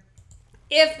year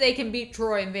if they can beat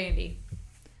Troy and Vandy.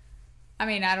 I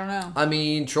mean, I don't know. I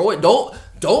mean, Troy,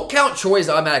 don't count Troy's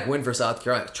automatic win for South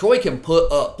Carolina. Troy can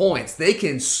put up points. They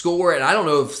can score, and I don't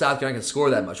know if South Carolina can score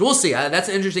that much. We'll see. That's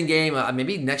an interesting game,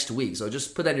 maybe next week, so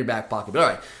just put that in your back pocket. But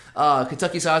all right,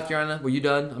 Kentucky, South Carolina, were you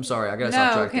done? I'm sorry, I got to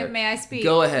stop track there. May I speak?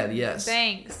 Go ahead, yes.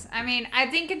 Thanks. I mean, I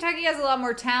think Kentucky has a lot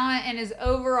more talent and is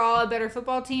overall a better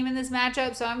football team in this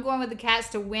matchup, so I'm going with the Cats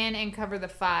to win and cover the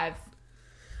 5.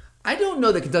 I don't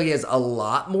know that Kentucky has a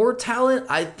lot more talent.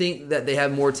 I think that they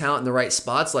have more talent in the right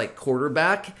spots, like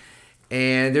quarterback,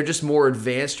 and they're just more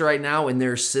advanced right now in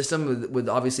their system with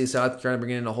obviously South Carolina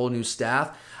bringing in a whole new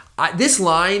staff. This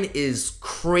line is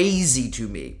crazy to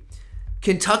me.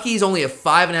 Kentucky's only a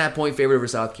 5.5 point favorite over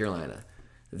South Carolina.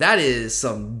 That is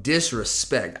some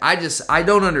disrespect. I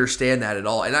don't understand that at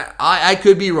all, and I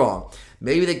could be wrong.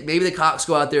 Maybe the Cocks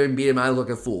go out there and beat him. I look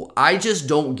a fool. I just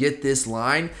don't get this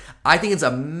line. I think it's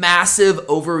a massive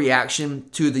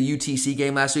overreaction to the UTC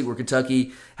game last week where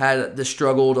Kentucky had the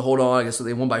struggle to hold on. I guess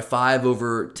they won by 5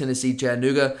 over Tennessee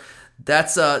Chattanooga.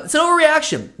 It's an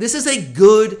overreaction. This is a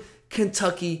good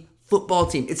Kentucky football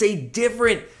team. It's a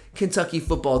different Kentucky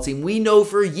football team. We know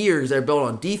for years they're built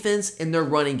on defense and their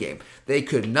running game. They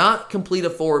could not complete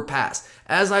a forward pass.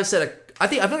 As I've said, I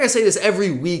feel like I say this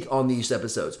every week on these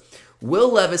episodes.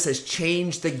 Will Levis has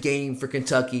changed the game for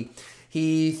Kentucky.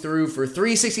 He threw for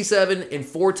 367 and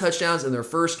 4 touchdowns in their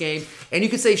first game. And you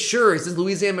could say, sure, it's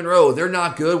Louisiana Monroe. They're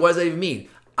not good. What does that even mean?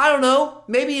 I don't know.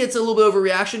 Maybe it's a little bit of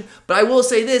overreaction. But I will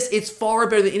say this. It's far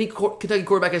better than any Kentucky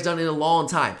quarterback has done in a long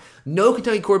time. No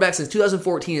Kentucky quarterback since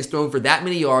 2014 has thrown for that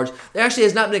many yards. There actually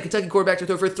has not been a Kentucky quarterback to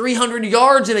throw for 300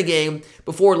 yards in a game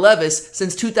before Levis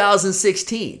since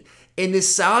 2016. In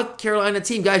this South Carolina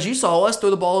team, guys, you saw us throw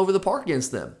the ball over the park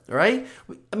against them, all right?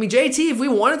 I mean, JT, if we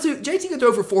wanted to, JT could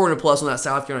throw for 400 plus on that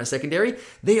South Carolina secondary.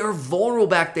 They are vulnerable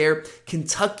back there.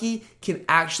 Kentucky can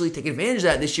actually take advantage of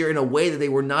that this year in a way that they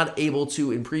were not able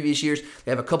to in previous years.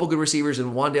 They have a couple good receivers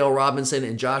in Wan'Dale Robinson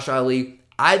and Josh Ali.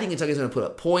 I think Kentucky's going to put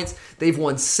up points. They've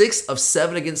won 6 of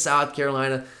 7 against South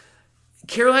Carolina.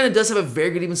 Carolina does have a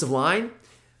very good defensive line.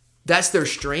 That's their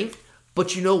strength.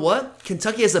 But you know what?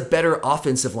 Kentucky has a better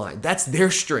offensive line. That's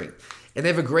their strength. And they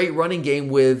have a great running game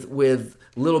with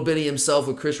Little Bitty himself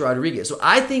with Chris Rodriguez. So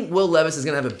I think Will Levis is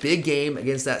going to have a big game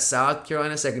against that South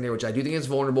Carolina secondary, which I do think is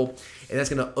vulnerable. And that's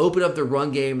going to open up the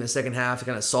run game in the second half to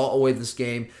kind of salt away this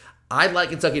game. I'd like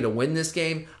Kentucky to win this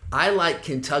game. I like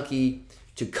Kentucky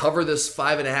to cover this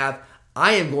 5.5.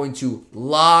 I am going to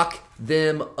lock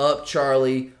them up,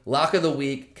 Charlie. Lock of the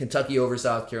week, Kentucky over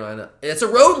South Carolina. It's a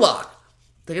road lock.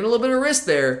 Taking a little bit of risk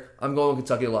there. I'm going with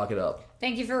Kentucky to lock it up.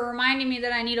 Thank you for reminding me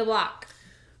that I need a block.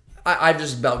 I've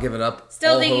just about given up.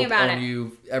 Still all thinking hope about on it.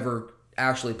 You ever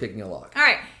actually picking a lock. All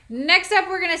right. Next up,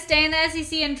 we're going to stay in the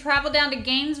SEC and travel down to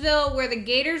Gainesville, where the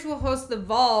Gators will host the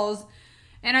Vols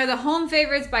and are the home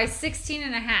favorites by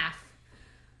 16.5.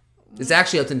 It's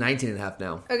actually up to 19.5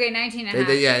 now. Okay,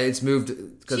 19.5. Yeah, it's moved.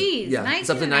 Jeez, yeah, 19 it's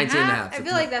up to 19.5. I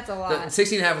feel like that's a lot.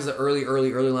 16.5 is the early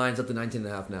line. It's up to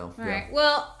 19.5 now. All right.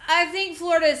 Well, I think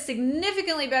Florida is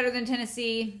significantly better than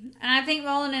Tennessee, and I think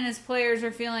Mullen and his players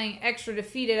are feeling extra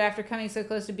defeated after coming so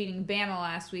close to beating Bama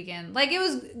last weekend. Like, it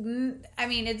was, I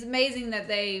mean, it's amazing that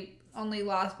they only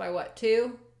lost by,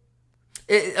 2?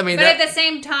 At the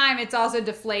same time, it's also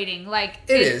deflating. Like,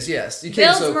 it is, yes. You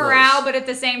builds so morale, close. but at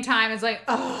the same time, it's like,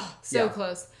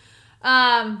 close.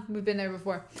 We've been there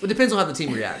before. It depends on how the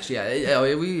team reacts.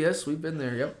 We've been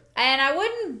there. Yep. And I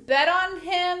wouldn't bet on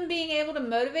him being able to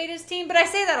motivate his team, but I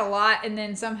say that a lot, and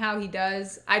then somehow he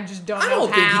does. I just don't know how. I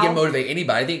don't think he can motivate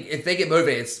anybody. I think if they get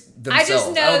motivated, it's themselves. I just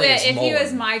know that if he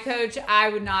was my coach, I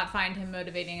would not find him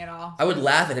motivating at all. I would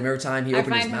laugh at him every time he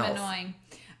opened his mouth. I find him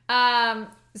annoying.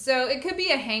 So it could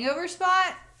be a hangover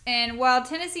spot, and while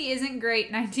Tennessee isn't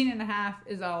great, 19.5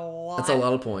 is a lot. That's a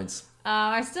lot of points.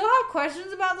 I still have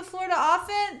questions about the Florida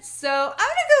offense, so I'm going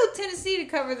to go with Tennessee to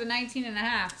cover the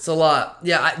 19.5. It's a lot.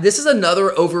 Yeah, this is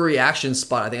another overreaction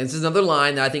spot, I think. This is another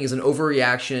line that I think is an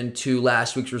overreaction to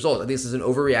last week's result. I think this is an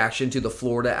overreaction to the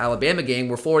Florida-Alabama game,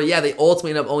 where Florida, they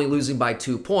ultimately ended up only losing by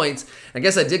 2 points. I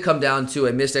guess that did come down to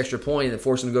a missed extra point and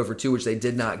forced them to go for 2, which they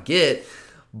did not get.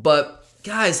 But,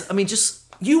 guys,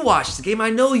 you watched the game.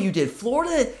 I know you did.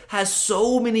 Florida has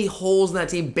so many holes in that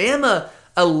team. Bama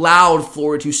allowed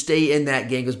Florida to stay in that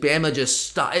game because Bama just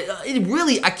stopped.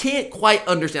 I can't quite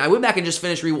understand. I went back and just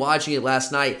finished rewatching it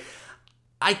last night.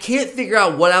 I can't figure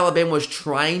out what Alabama was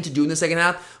trying to do in the second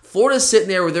half. Florida's sitting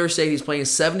there with their safeties playing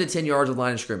 7 to 10 yards of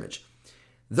line of scrimmage.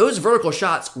 Those vertical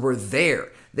shots were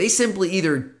there. They simply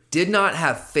either did not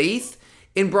have faith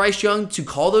in Bryce Young to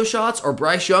call those shots, or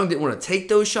Bryce Young didn't want to take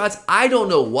those shots. I don't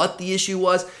know what the issue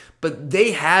was, but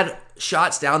they had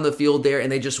shots down the field there,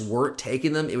 and they just weren't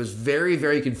taking them. It was very,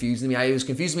 very confusing to me. It was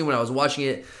confusing me when I was watching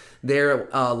it there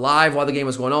live while the game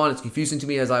was going on. It's confusing to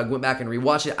me as I went back and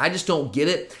rewatched it. I just don't get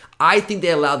it. I think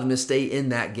they allowed them to stay in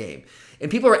that game.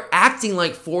 And people are acting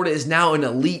like Florida is now an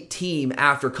elite team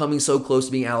after coming so close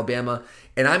to being Alabama.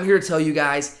 And I'm here to tell you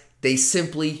guys, they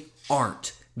simply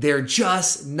aren't. They're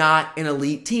just not an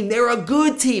elite team. They're a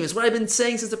good team. It's what I've been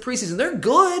saying since the preseason. They're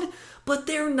good, but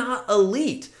they're not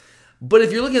elite. But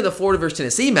if you're looking at the Florida versus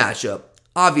Tennessee matchup,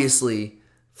 obviously,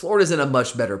 Florida's in a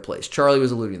much better place. Charlie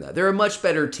was alluding to that. They're a much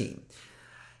better team.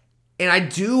 And I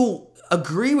do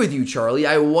agree with you, Charlie.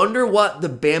 I wonder what the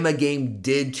Bama game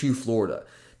did to Florida.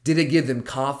 Did it give them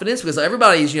confidence? Because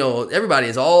everybody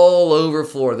is all over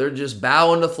Florida. They're just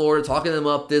bowing to Florida, talking them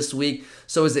up this week.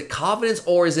 So is it confidence,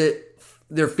 or is it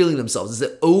they're feeling themselves? Is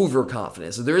it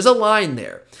overconfidence? So there is a line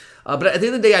there. But at the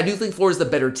end of the day, I do think Florida's the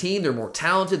better team. They're more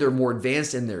talented. They're more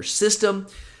advanced in their system.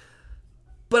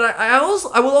 But I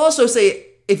will also say,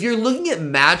 if you're looking at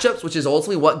matchups, which is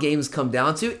ultimately what games come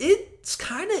down to, it's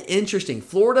kind of interesting.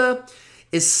 Florida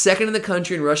is second in the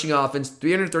country in rushing offense,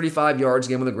 335 yards a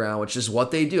game on the ground, which is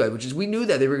what they do. We knew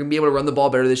that they were going to be able to run the ball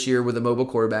better this year with a mobile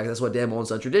quarterback. That's what Dan Mullen's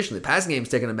done traditionally. The passing game's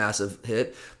taken a massive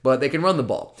hit, but they can run the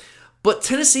ball. But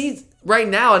Tennessee, right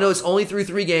now, I know it's only through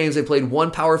 3 games. They played one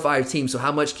Power 5 team, so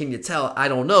how much can you tell? I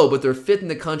don't know, but they're 5th in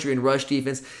the country in rush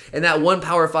defense. And that one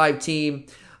Power 5 team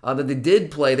that they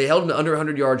did play, they held them to under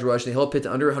 100 yards rushing. They held Pitt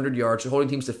to under 100 yards. They're holding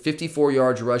teams to 54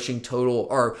 yards rushing total,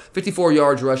 or 54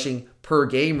 yards rushing per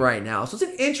game right now. So it's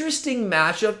an interesting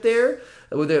matchup there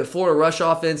with the Florida rush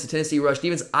offense, the Tennessee rush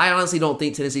defense. I honestly don't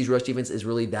think Tennessee's rush defense is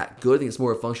really that good. I think it's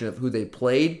more a function of who they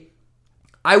played.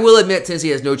 I will admit Tennessee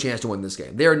has no chance to win this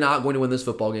game. They are not going to win this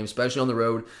football game, especially on the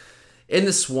road in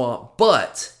the swamp.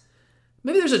 But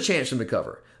maybe there's a chance for them to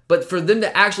cover. But for them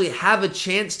to actually have a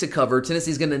chance to cover,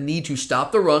 Tennessee's going to need to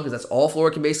stop the run, because that's all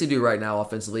Florida can basically do right now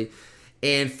offensively,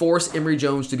 and force Emory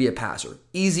Jones to be a passer.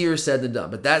 Easier said than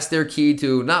done. But that's their key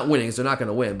to not winning, because they're not going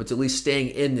to win, but to at least staying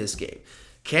in this game.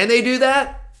 Can they do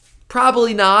that?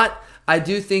 Probably not. I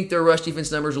do think their rush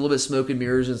defense numbers are a little bit smoke and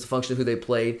mirrors as a function of who they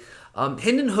played.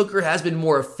 Hendon Hooker has been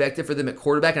more effective for them at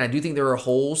quarterback, and I do think there are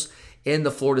holes in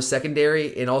the Florida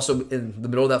secondary and also in the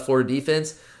middle of that Florida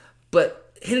defense.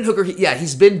 But Hendon Hooker,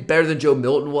 he's been better than Joe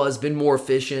Milton was, been more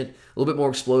efficient, a little bit more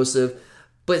explosive,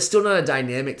 but still not a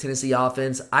dynamic Tennessee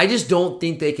offense. I just don't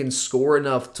think they can score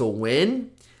enough to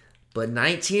win. But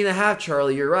 19.5,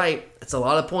 Charlie, you're right. That's a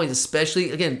lot of points,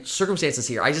 especially, again, circumstances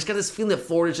here. I just got this feeling that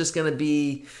Florida's just going to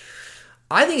be...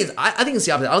 I think it's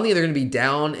the opposite. I don't think they're going to be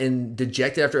down and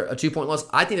dejected after a 2-point loss.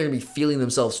 I think they're going to be feeling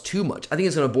themselves too much. I think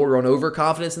it's going to border on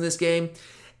overconfidence in this game.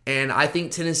 And I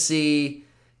think Tennessee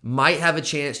might have a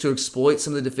chance to exploit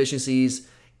some of the deficiencies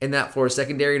in that Florida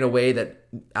secondary in a way that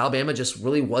Alabama just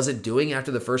really wasn't doing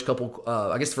after the first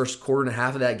first quarter and a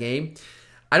half of that game.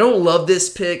 I don't love this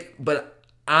pick, but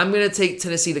I'm going to take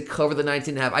Tennessee to cover the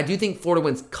 19.5. I do think Florida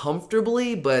wins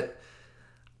comfortably, but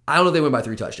I don't know if they win by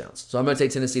 3 touchdowns. So I'm going to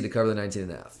take Tennessee to cover the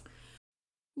 19.5.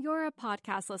 You're a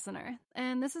podcast listener,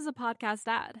 and this is a podcast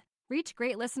ad. Reach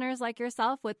great listeners like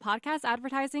yourself with podcast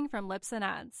advertising from Libsyn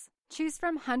Ads. Choose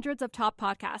from hundreds of top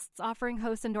podcasts offering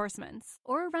host endorsements,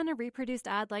 or run a reproduced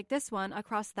ad like this one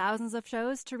across thousands of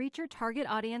shows to reach your target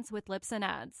audience with Libsyn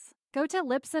Ads. Go to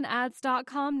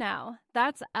libsynads.com now.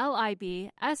 That's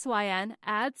LIBSYN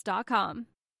ads.com.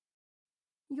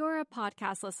 You're a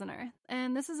podcast listener,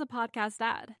 and this is a podcast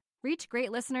ad. Reach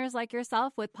great listeners like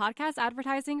yourself with podcast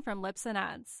advertising from Libsyn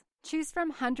Ads. Choose from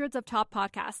hundreds of top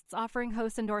podcasts offering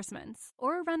host endorsements,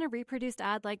 or run a reproduced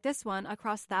ad like this one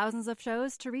across thousands of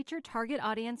shows to reach your target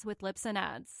audience with Libsyn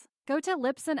Ads. Go to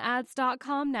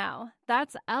libsynads.com now.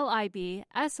 That's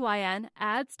LIBSYN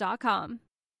ads.com.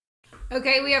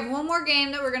 Okay, we have one more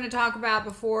game that we're going to talk about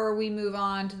before we move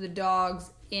on to the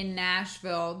Dogs in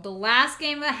Nashville. The last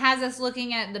game that has us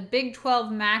looking at the Big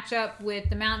 12 matchup with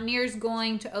the Mountaineers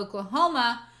going to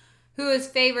Oklahoma, who is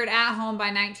favored at home by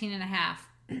 19.5.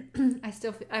 I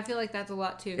feel like that's a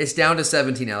lot too. It's down to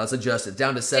 17 now. Let's adjust it.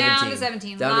 Down to 17. Down to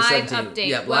 17. Down live to 17. update.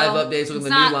 Yeah, well, live updates with the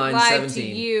new line, live 17. to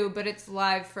you, but it's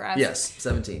live for us. Yes,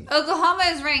 17. Oklahoma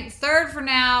is ranked 3rd for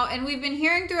now, and we've been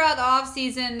hearing throughout the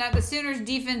offseason that the Sooners'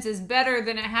 defense is better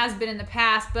than it has been in the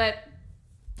past, but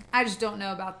I just don't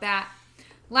know about that.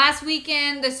 Last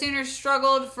weekend, the Sooners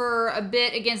struggled for a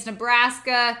bit against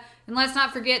Nebraska, and let's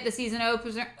not forget the season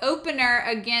opener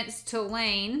against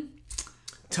Tulane.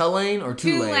 Tulane or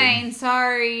Tulane? Tulane,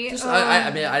 sorry.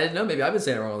 I mean, I didn't know. Maybe I've been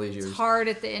saying it wrong all these years. It's hard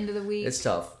at the end of the week. It's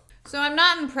tough. So I'm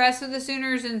not impressed with the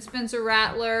Sooners and Spencer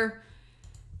Rattler.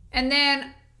 And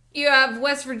then you have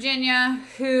West Virginia,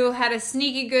 who had a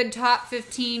sneaky good top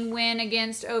 15 win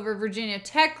over Virginia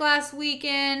Tech last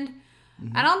weekend.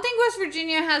 Mm-hmm. I don't think West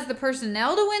Virginia has the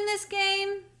personnel to win this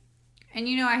game. And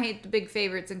you know I hate the big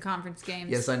favorites in conference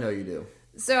games. Yes, I know you do.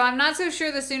 So I'm not so sure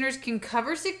the Sooners can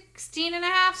cover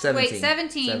 16.5. 17.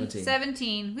 Wait,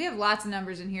 17. We have lots of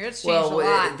numbers in here. It's changed a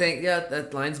lot.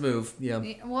 That lines move. Yeah.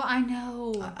 Well, I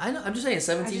know. I know. I'm just saying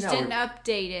 17 I just now. didn't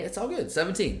update it. It's all good.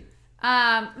 17.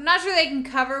 I'm not sure they can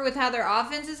cover with how their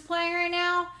offense is playing right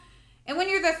now. And when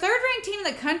you're the 3rd-ranked team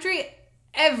in the country,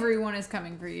 everyone is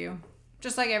coming for you.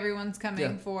 Just like everyone's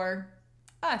coming for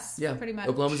us, pretty much.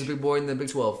 Oklahoma's a big boy in the Big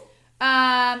 12.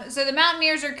 So the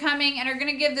Mountaineers are coming and are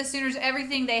going to give the Sooners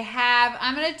everything they have.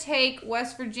 I'm going to take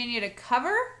West Virginia to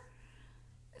cover.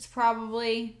 It's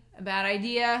probably a bad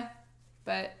idea,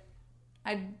 but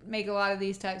I make a lot of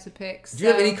these types of picks. Do you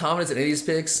have any confidence in any of these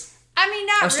picks? I mean,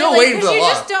 not really. I'm still waiting for the you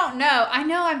lock. just don't know. I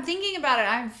know. I'm thinking about it.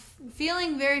 I'm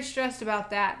feeling very stressed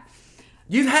about that.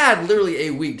 You've had literally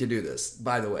a week to do this,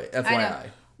 by the way, FYI. I know.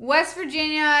 West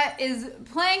Virginia is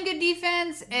playing good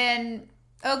defense, and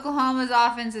Oklahoma's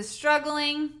offense is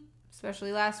struggling,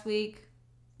 especially last week.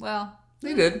 Well,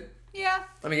 they did. Yeah.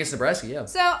 I mean, against Nebraska, yeah.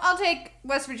 So I'll take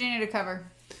West Virginia to cover.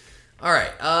 All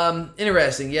right.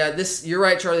 Interesting. Yeah, you're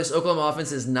right, Charlie. This Oklahoma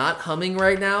offense is not humming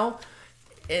right now.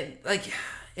 And,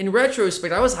 in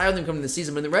retrospect, I was high on them coming into the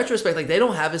season, but in retrospect, they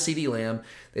don't have a CeeDee Lamb.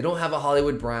 They don't have a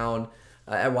Hollywood Brown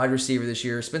at wide receiver this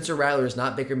year. Spencer Rattler is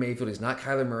not Baker Mayfield. He's not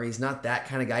Kyler Murray. He's not that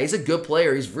kind of guy. He's a good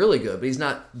player. He's really good, but he's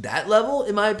not that level,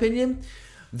 in my opinion.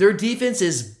 Their defense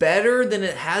is better than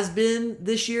it has been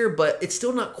this year, but it's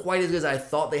still not quite as good as I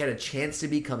thought they had a chance to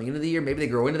be coming into the year. Maybe they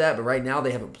grow into that, but right now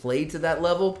they haven't played to that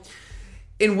level.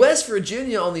 In West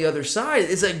Virginia, on the other side,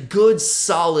 is a good,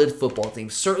 solid football team.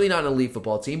 Certainly not an elite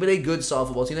football team, but a good, solid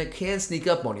football team that can sneak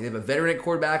up on you. They have a veteran at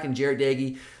quarterback in Jarrett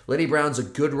Doege. Lenny Brown's a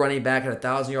good running back, had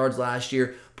 1,000 yards last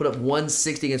year, put up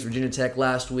 160 against Virginia Tech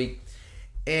last week.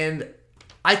 And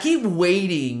I keep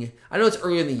waiting. I know it's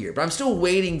early in the year, but I'm still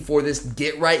waiting for this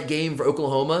get-right game for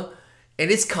Oklahoma.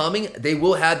 And it's coming. They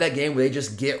will have that game where they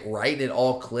just get right and it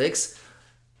all clicks.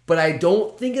 But I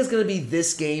don't think it's going to be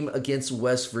this game against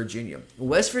West Virginia.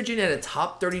 West Virginia had a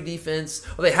top 30 defense.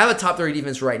 Well, they have a top 30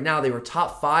 defense right now. They were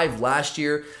top 5 last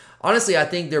year. Honestly, I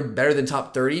think they're better than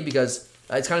top 30 because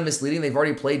it's kind of misleading. They've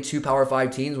already played 2 Power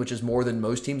 5 teams, which is more than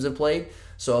most teams have played.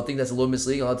 So I think that's a little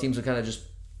misleading. A lot of teams have kind of just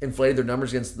inflated their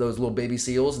numbers against those little baby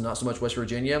seals and not so much West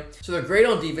Virginia. So they're great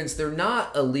on defense. They're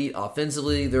not elite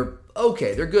offensively. They're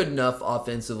okay. They're good enough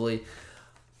offensively.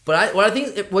 But what I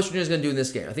think West Virginia is going to do in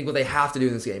this game, I think what they have to do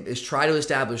in this game is try to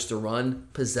establish the run,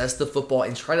 possess the football,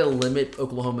 and try to limit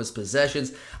Oklahoma's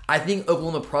possessions. I think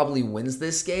Oklahoma probably wins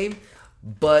this game,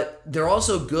 but they're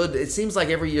also good. It seems like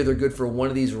every year they're good for one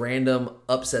of these random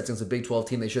upsets against a Big 12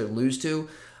 team they shouldn't lose to.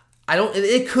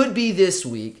 It could be this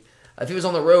week. If it was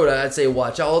on the road, I'd say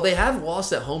watch out. Although they have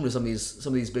lost at home to some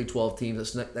of these Big 12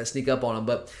 teams that sneak up on them.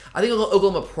 But I think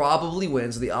Oklahoma probably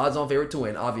wins. So the odds-on favorite to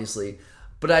win, obviously.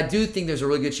 But I do think there's a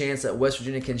really good chance that West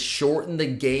Virginia can shorten the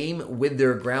game with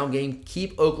their ground game,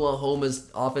 keep Oklahoma's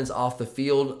offense off the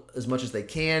field as much as they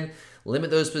can,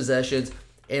 limit those possessions,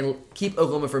 and keep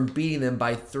Oklahoma from beating them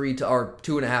by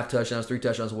 2.5 touchdowns, 3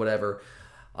 touchdowns, whatever.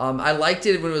 I liked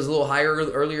it when it was a little higher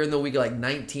earlier in the week, like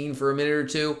 19 for a minute or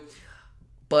two.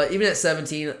 But even at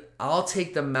 17, I'll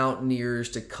take the Mountaineers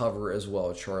to cover as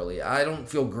well, Charlie. I don't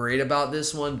feel great about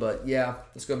this one, but yeah,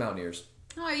 let's go Mountaineers.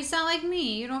 Oh, you sound like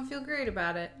me. You don't feel great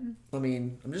about it. I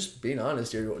mean, I'm just being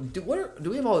honest here. Do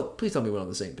we have all? Please tell me we're on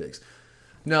the same picks.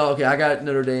 No, okay, I got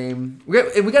Notre Dame. We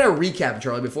got to recap,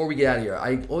 Charlie, before we get out of here.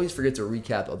 I always forget to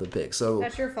recap of the picks. So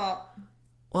that's your fault.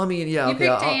 Well, I mean, yeah. You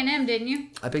picked A&M, didn't you?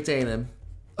 I picked A&M.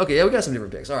 Okay, yeah, we got some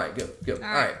different picks. All right, good. All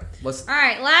right. All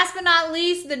right, last but not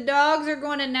least, the Dogs are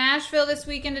going to Nashville this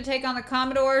weekend to take on the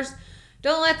Commodores.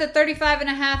 Don't let the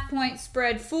 35.5-point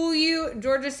spread fool you.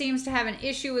 Georgia seems to have an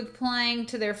issue with playing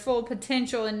to their full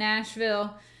potential in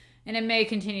Nashville, and it may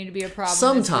continue to be a problem.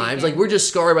 Sometimes, like we're just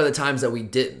scarred by the times that we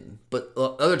didn't, but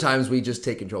other times we just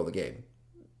take control of the game.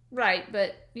 Right,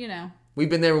 but, We've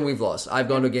been there when we've lost. I've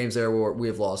gone to games there where we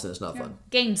have lost, and it's not fun.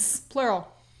 Games,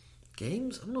 plural.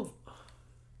 Games? I don't know.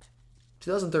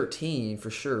 2013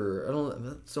 for sure.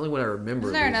 It's the only one I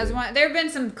remember. There have been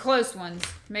some close ones.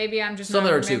 Maybe I'm just not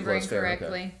remembering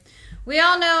correctly. Okay. We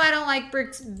all know I don't like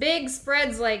big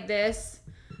spreads like this,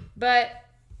 but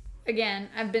again,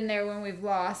 I've been there when we've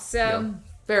lost. So yeah.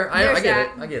 Fair. I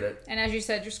get it. And as you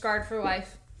said, you're scarred for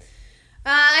life.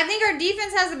 I think our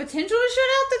defense has the potential to shut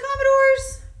out the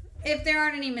Commodores if there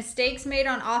aren't any mistakes made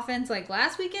on offense like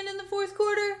last weekend in the fourth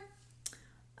quarter.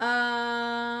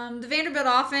 The Vanderbilt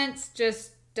offense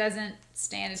just doesn't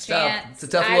stand a chance. It's a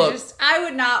tough look. I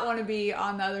would not want to be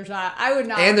on the other side. I would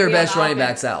not. And their best running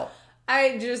backs out.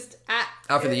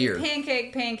 Out for the year. Pain.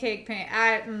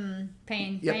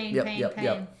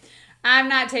 I'm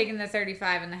not taking the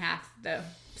 35.5 though.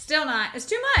 Still not. It's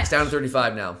too much. It's down to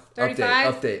 35 now.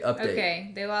 35? Update.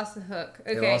 Okay, they lost the hook.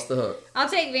 Okay. They lost the hook. I'll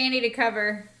take Vandy to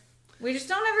cover. We just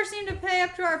don't ever seem to play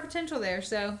up to our potential there,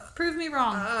 so prove me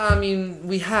wrong. I mean,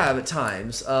 we have at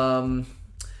times. All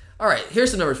right, here's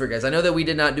some numbers for you guys. I know that we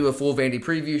did not do a full Vandy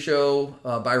preview show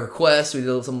by request. We did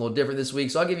something a little different this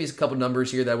week, so I'll give you a couple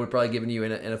numbers here that I would probably given you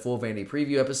in a full Vandy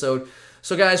preview episode.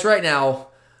 So, guys, right now,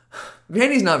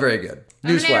 Vandy's not very good. Newsflash.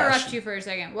 I'm going to interrupt you for a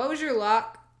second. What was your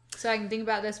lock, so I can think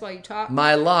about this while you talk?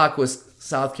 My lock was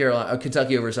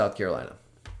Kentucky over South Carolina.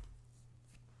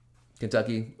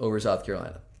 Kentucky over South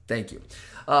Carolina. Thank you.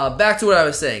 Back to what I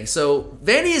was saying. So,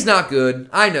 Vandy is not good.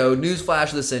 I know. Newsflash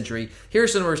of the century.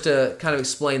 Here's some numbers to kind of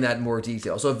explain that in more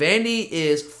detail. So, Vandy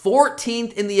is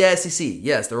 14th in the SEC.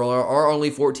 Yes, there are only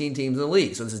 14 teams in the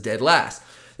league, so this is dead last.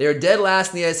 They are dead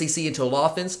last in the SEC in total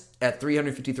offense at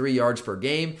 353 yards per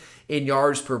game, in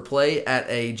yards per play at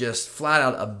a just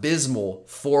flat-out abysmal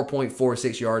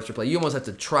 4.46 yards per play. You almost have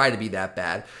to try to be that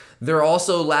bad. They're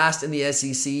also last in the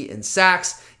SEC in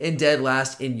sacks and dead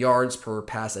last in yards per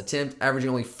pass attempt,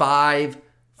 averaging only 5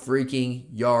 freaking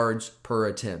yards per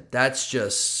attempt. That's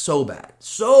just so bad.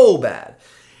 So bad.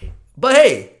 But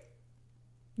hey,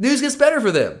 news gets better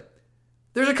for them.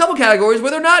 There's a couple categories where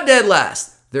they're not dead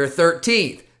last. They're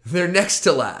 13th. They're next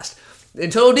to last. In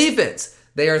total defense,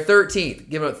 they are 13th,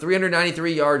 giving up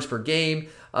 393 yards per game.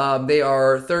 They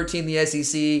are 13th in the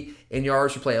SEC in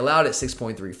yards per play allowed at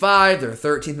 6.35. They're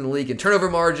 13th in the league in turnover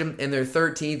margin, and they're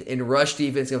 13th in rush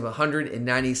defense, giving up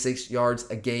 196 yards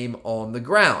a game on the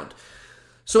ground.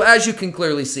 So as you can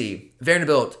clearly see,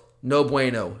 Vanderbilt, no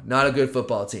bueno, not a good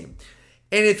football team.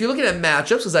 And if you're looking at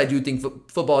matchups, because I do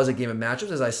think football is a game of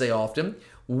matchups, as I say often,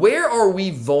 where are we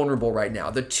vulnerable right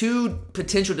now? The two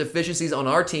potential deficiencies on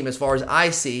our team, as far as I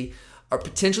see, are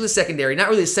potentially secondary. Not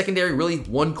really a secondary, really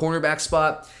one cornerback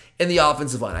spot, and the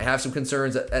offensive line. I have some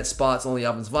concerns at spots on the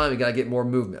offensive line. We got to get more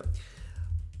movement.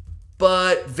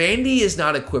 But Vandy is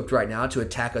not equipped right now to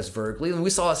attack us vertically. And we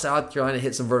saw South Carolina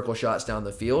hit some vertical shots down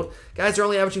the field. Guys are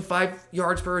only averaging 5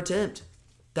 yards per attempt.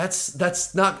 That's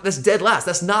dead last.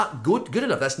 That's not good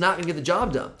enough. That's not going to get the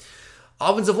job done.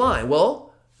 Offensive line,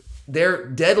 well, they're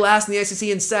dead last in the SEC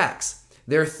in sacks.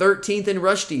 They're 13th in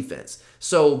rush defense.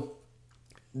 So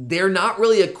they're not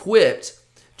really equipped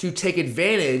to take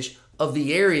advantage of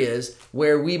the areas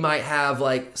where we might have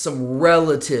like some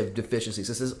relative deficiencies.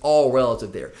 This is all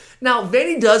relative there. Now,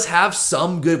 Vandy does have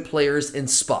some good players in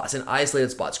spots, in isolated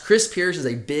spots. Chris Pierce is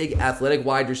a big athletic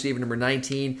wide receiver, number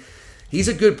 19. He's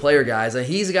a good player, guys. And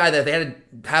he's a guy that if they had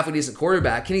a halfway decent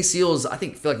quarterback. Kenny Seals, I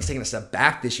feel like he's taking a step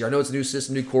back this year. I know it's a new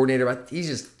system, new coordinator, but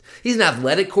he's an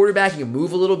athletic quarterback. He can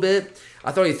move a little bit.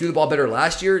 I thought he threw the ball better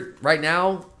last year. Right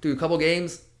now, through a couple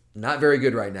games, not very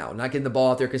good right now. Not getting the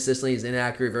ball out there consistently. He's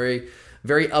inaccurate, very,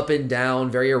 very up and down,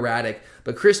 very erratic.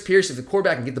 But Chris Pierce, if the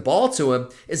quarterback can get the ball to him,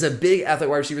 is a big athletic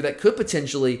wide receiver that could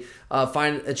potentially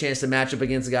find a chance to match up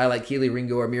against a guy like Keely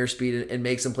Ringo or Amir Speed and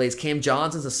make some plays. Cam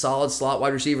Johnson's a solid slot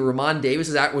wide receiver. Ramon Davis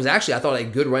was actually, I thought, a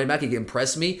good running back. He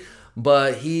impressed me.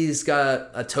 But he's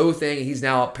got a toe thing, and he's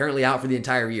now apparently out for the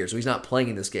entire year, so he's not playing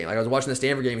in this game. Like I was watching the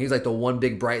Stanford game, he's like the one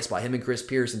big bright spot. Him and Chris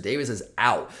Pierce, and Davis is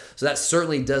out. So that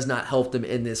certainly does not help them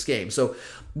in this game. So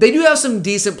they do have some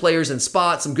decent players in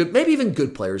spots, some good, maybe even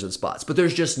good players in spots, but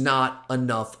there's just not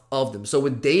enough of them. So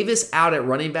with Davis out at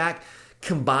running back,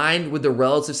 combined with the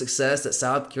relative success that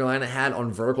South Carolina had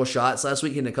on vertical shots last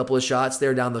week, hitting a couple of shots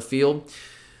there down the field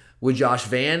with Josh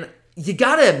Vann, you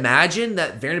got to imagine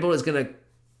that Vanderbilt is going to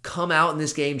come out in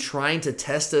this game trying to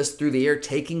test us through the air,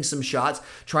 taking some shots,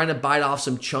 trying to bite off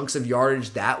some chunks of yardage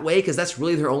that way, because that's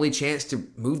really their only chance to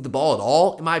move the ball at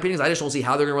all, in my opinion. I just don't see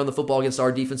how they're going to run the football against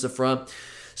our defensive front,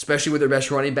 especially with their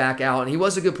best running back out, and he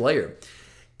was a good player.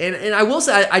 And I will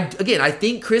say, I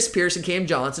think Chris Pierce and Cam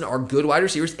Johnson are good wide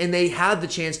receivers, and they have the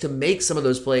chance to make some of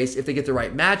those plays if they get the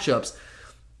right matchups.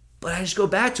 But I just go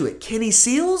back to it. Kenny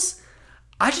Seals?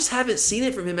 I just haven't seen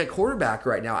it from him at quarterback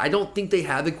right now. I don't think they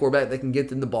have the quarterback that can get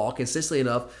them the ball consistently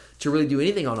enough to really do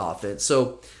anything on offense.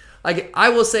 So I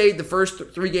will say the first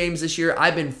 3 games this year,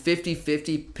 I've been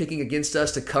 50-50 picking against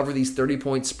us to cover these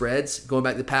 30-point spreads, going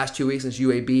back the past 2 weeks since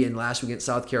UAB and last week against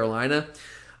South Carolina.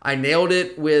 I nailed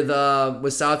it with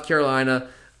South Carolina.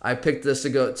 I picked this to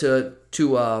go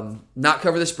to not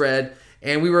cover the spread,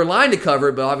 and we were aligned to cover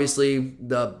it, but obviously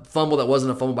the fumble that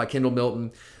wasn't a fumble by Kendall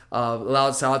Milton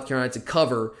allowed South Carolina to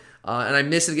cover, and I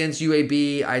missed it against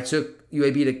UAB. I took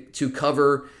UAB to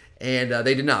cover, and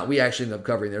they did not. We actually ended up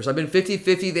covering there. So I've been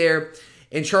 50-50 there.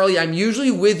 And Charlie, I'm usually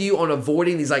with you on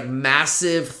avoiding these like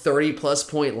massive 30-plus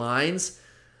point lines,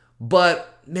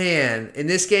 but man, in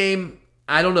this game,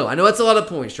 I don't know. I know it's a lot of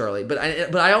points, Charlie, but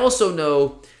I also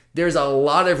know there's a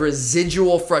lot of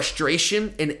residual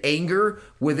frustration and anger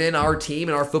within our team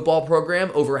and our football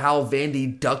program over how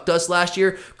Vandy ducked us last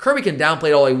year. Kirby can downplay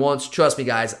it all he wants. Trust me,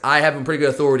 guys. I have him pretty good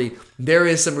authority. There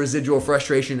is some residual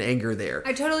frustration and anger there.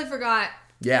 I totally forgot.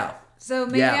 Yeah. So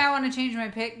maybe I want to change my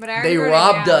pick, but I already They wrote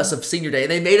robbed it down. us of senior day.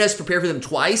 They made us prepare for them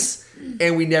twice,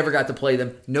 and we never got to play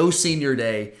them. No senior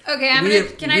day. Okay,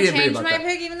 can I change my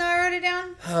pick even though I wrote it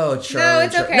down? Oh, Charlie. No,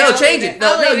 it's okay. No, I'll change leave it.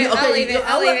 No, I'll leave no, it. I'll leave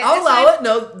it. I'll allow it.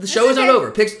 No, the show is okay. not over.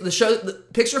 Picks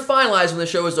are finalized when the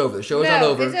show is over. The show is not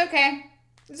over. It's okay.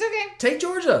 It's okay. Take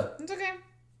Georgia. It's okay.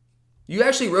 You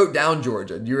actually wrote down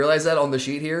Georgia. Do you realize that on the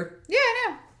sheet here? Yeah, I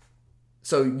know.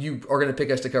 So you are going to pick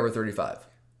us to cover 35.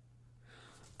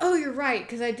 Oh, you're right,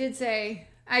 because I did say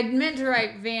I meant to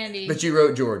write Vandy. But you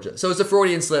wrote Georgia. So it's a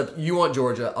Freudian slip. You want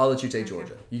Georgia. I'll let you take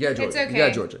Georgia. You got Georgia. It's okay. You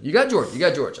got Georgia. You got Georgia. You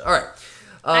got Georgia. All right.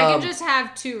 I can just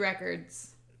have 2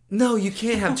 records. No, you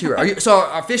can't have 2. So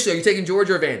officially, are you taking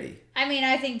Georgia or Vandy? I mean,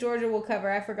 I think Georgia will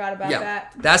cover. I forgot about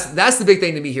that. That's the big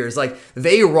thing to me here. Is like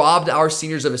they robbed our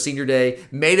seniors of a senior day,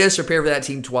 made us prepare for that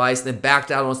team twice, then backed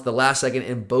out on us at the last second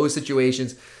in both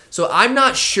situations. So I'm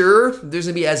not sure there's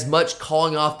going to be as much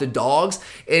calling off the dogs.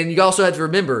 And you also have to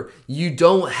remember, you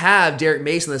don't have Derek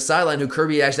Mason on the sideline, who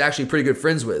Kirby is actually pretty good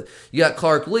friends with. You got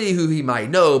Clark Lee, who he might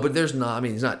know, but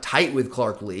he's not tight with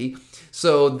Clark Lee.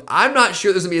 So I'm not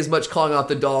sure there's going to be as much calling off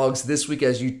the dogs this week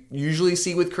as you usually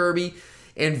see with Kirby.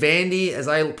 And Vandy, as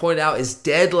I pointed out, is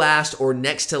dead last or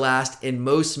next to last in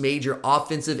most major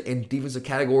offensive and defensive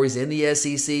categories in the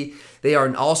SEC. They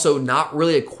are also not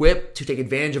really equipped to take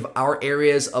advantage of our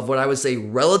areas of what I would say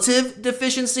relative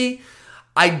deficiency.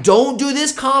 I don't do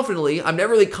this confidently. I'm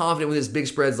never really confident with this big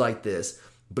spreads like this.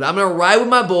 But I'm going to ride with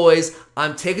my boys.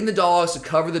 I'm taking the dogs to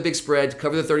cover the big spread, to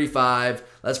cover the 35.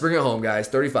 Let's bring it home, guys.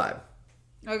 35.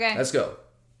 Okay. Let's go.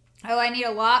 Oh, I need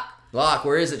a lock? Lock.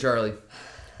 Where is it, Charlie?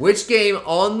 Which game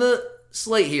on the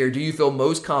slate here do you feel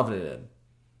most confident in?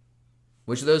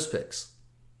 Which of those picks?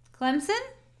 Clemson?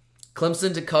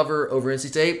 Clemson to cover over NC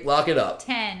State. Lock it up.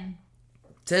 10.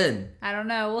 10. I don't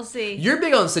know. We'll see. You're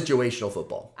big on situational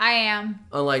football. I am.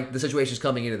 Unlike the situations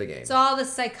coming into the game. It's all the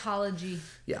psychology.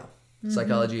 Yeah.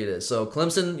 Psychology it is. So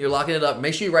Clemson, you're locking it up.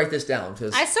 Make sure you write this down.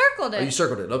 I circled it. Oh, you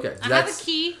circled it. Okay. I have a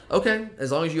key. Okay.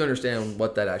 As long as you understand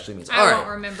what that actually means. I won't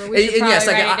remember. We should probably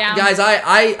write it down. Guys,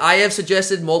 I have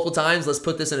suggested multiple times, let's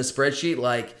put this in a spreadsheet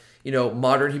like,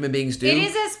 modern human beings do. It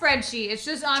is a spreadsheet. It's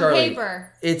just on Charlie,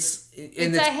 paper. It's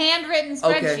a handwritten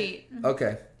spreadsheet.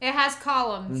 Okay. It has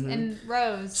columns and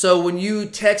rows. So when you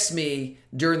text me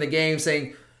during the game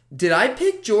saying, did I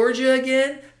pick Georgia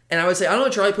again? And I would say, I don't know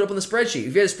what Charlie put up on the spreadsheet.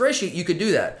 If you had a spreadsheet, you could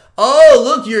do that. Oh,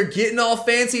 look, you're getting all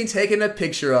fancy and taking a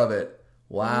picture of it.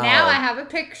 Wow. Now I have a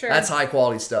picture. That's high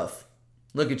quality stuff.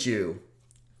 Look at you.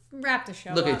 Wrap the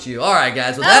show Look up. at you. All right,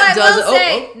 guys. Well, that does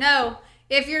it. No.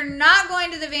 If you're not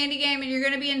going to the Vandy game and you're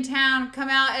going to be in town, come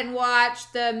out and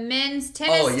watch the men's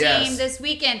tennis team this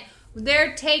weekend.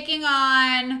 They're taking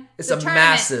on It's the a tournament.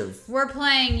 massive. We're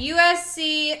playing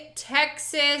USC,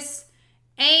 Texas,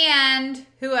 and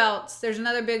who else? There's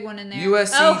another big one in there.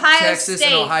 USC, Ohio Texas,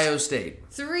 State. and Ohio State.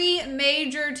 3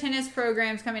 major tennis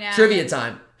programs coming out. Trivia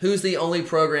time. Who's the only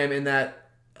program in that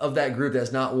group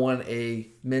that's not won a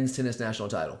men's tennis national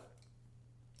title?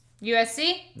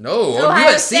 USC? No,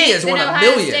 Ohio USC State, has won then a Ohio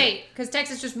million. State, because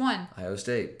Texas just won. Ohio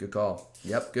State. Good call.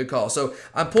 Yep, good call. So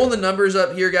I'm pulling the numbers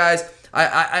up here, guys.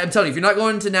 I'm telling you, if you're not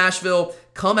going to Nashville,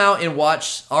 come out and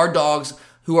watch our dogs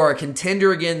who are a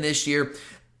contender again this year.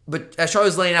 But as Charlie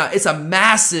was laying out, it's a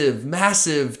massive,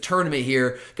 massive tournament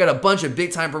here. Got a bunch of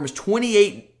big-time programs,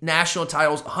 28 national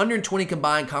titles, 120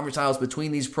 combined conference titles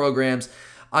between these programs.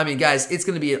 I mean, guys, it's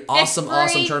going to be an awesome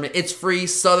tournament. It's free.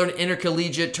 Southern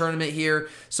Intercollegiate Tournament here.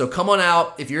 So come on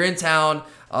out. If you're in town,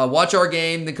 watch our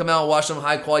game. Then come out and watch some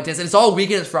high-quality tennis. And it's all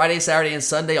weekend. It's Friday, Saturday, and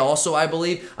Sunday also, I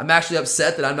believe. I'm actually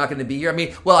upset that I'm not going to be here. I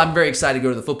mean, well, I'm very excited to go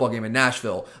to the football game in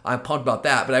Nashville. I'm pumped about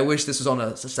that. But I wish this was on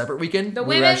a separate weekend. The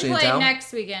we women actually play in town.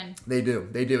 next weekend. They do.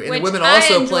 And the Which women I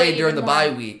also enjoy played during even the bye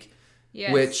more. week.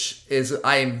 Yes. Which is,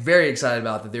 I am very excited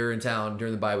about that they're in town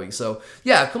during the bye week. So,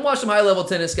 yeah, come watch some high-level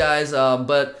tennis, guys.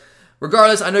 But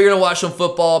regardless, I know you're going to watch some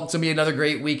football. It's going to be another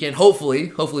great weekend.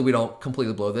 Hopefully we don't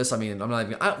completely blow this. I mean, why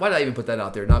did I even put that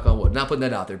out there? Knock on wood. Not putting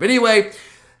that out there. But anyway,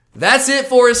 that's it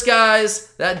for us,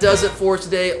 guys. That does it for us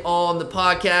today on the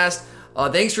podcast.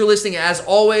 Thanks for listening. As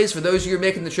always, for those of you who are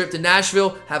making the trip to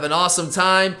Nashville, have an awesome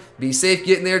time. Be safe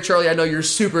getting there. Charlie, I know you're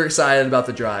super excited about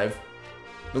the drive.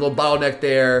 A little bottleneck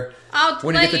there. I'll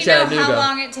when you let get to you know Chattanooga. how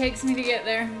long it takes me to get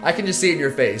there. I can just see it in your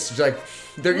face. It's like,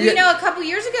 You know, a couple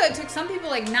years ago, it took some people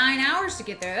like 9 hours to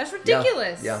get there. That's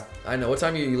ridiculous. Yeah, I know. What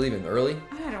time are you leaving? Early?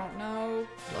 I don't know.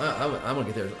 I'm going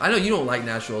to get there. I know you don't like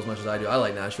Nashville as much as I do. I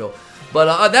like Nashville.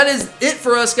 But that is it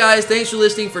for us, guys. Thanks for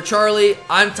listening. For Charlie,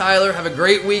 I'm Tyler. Have a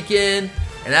great weekend.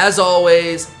 And as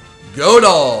always, go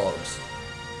Dogs!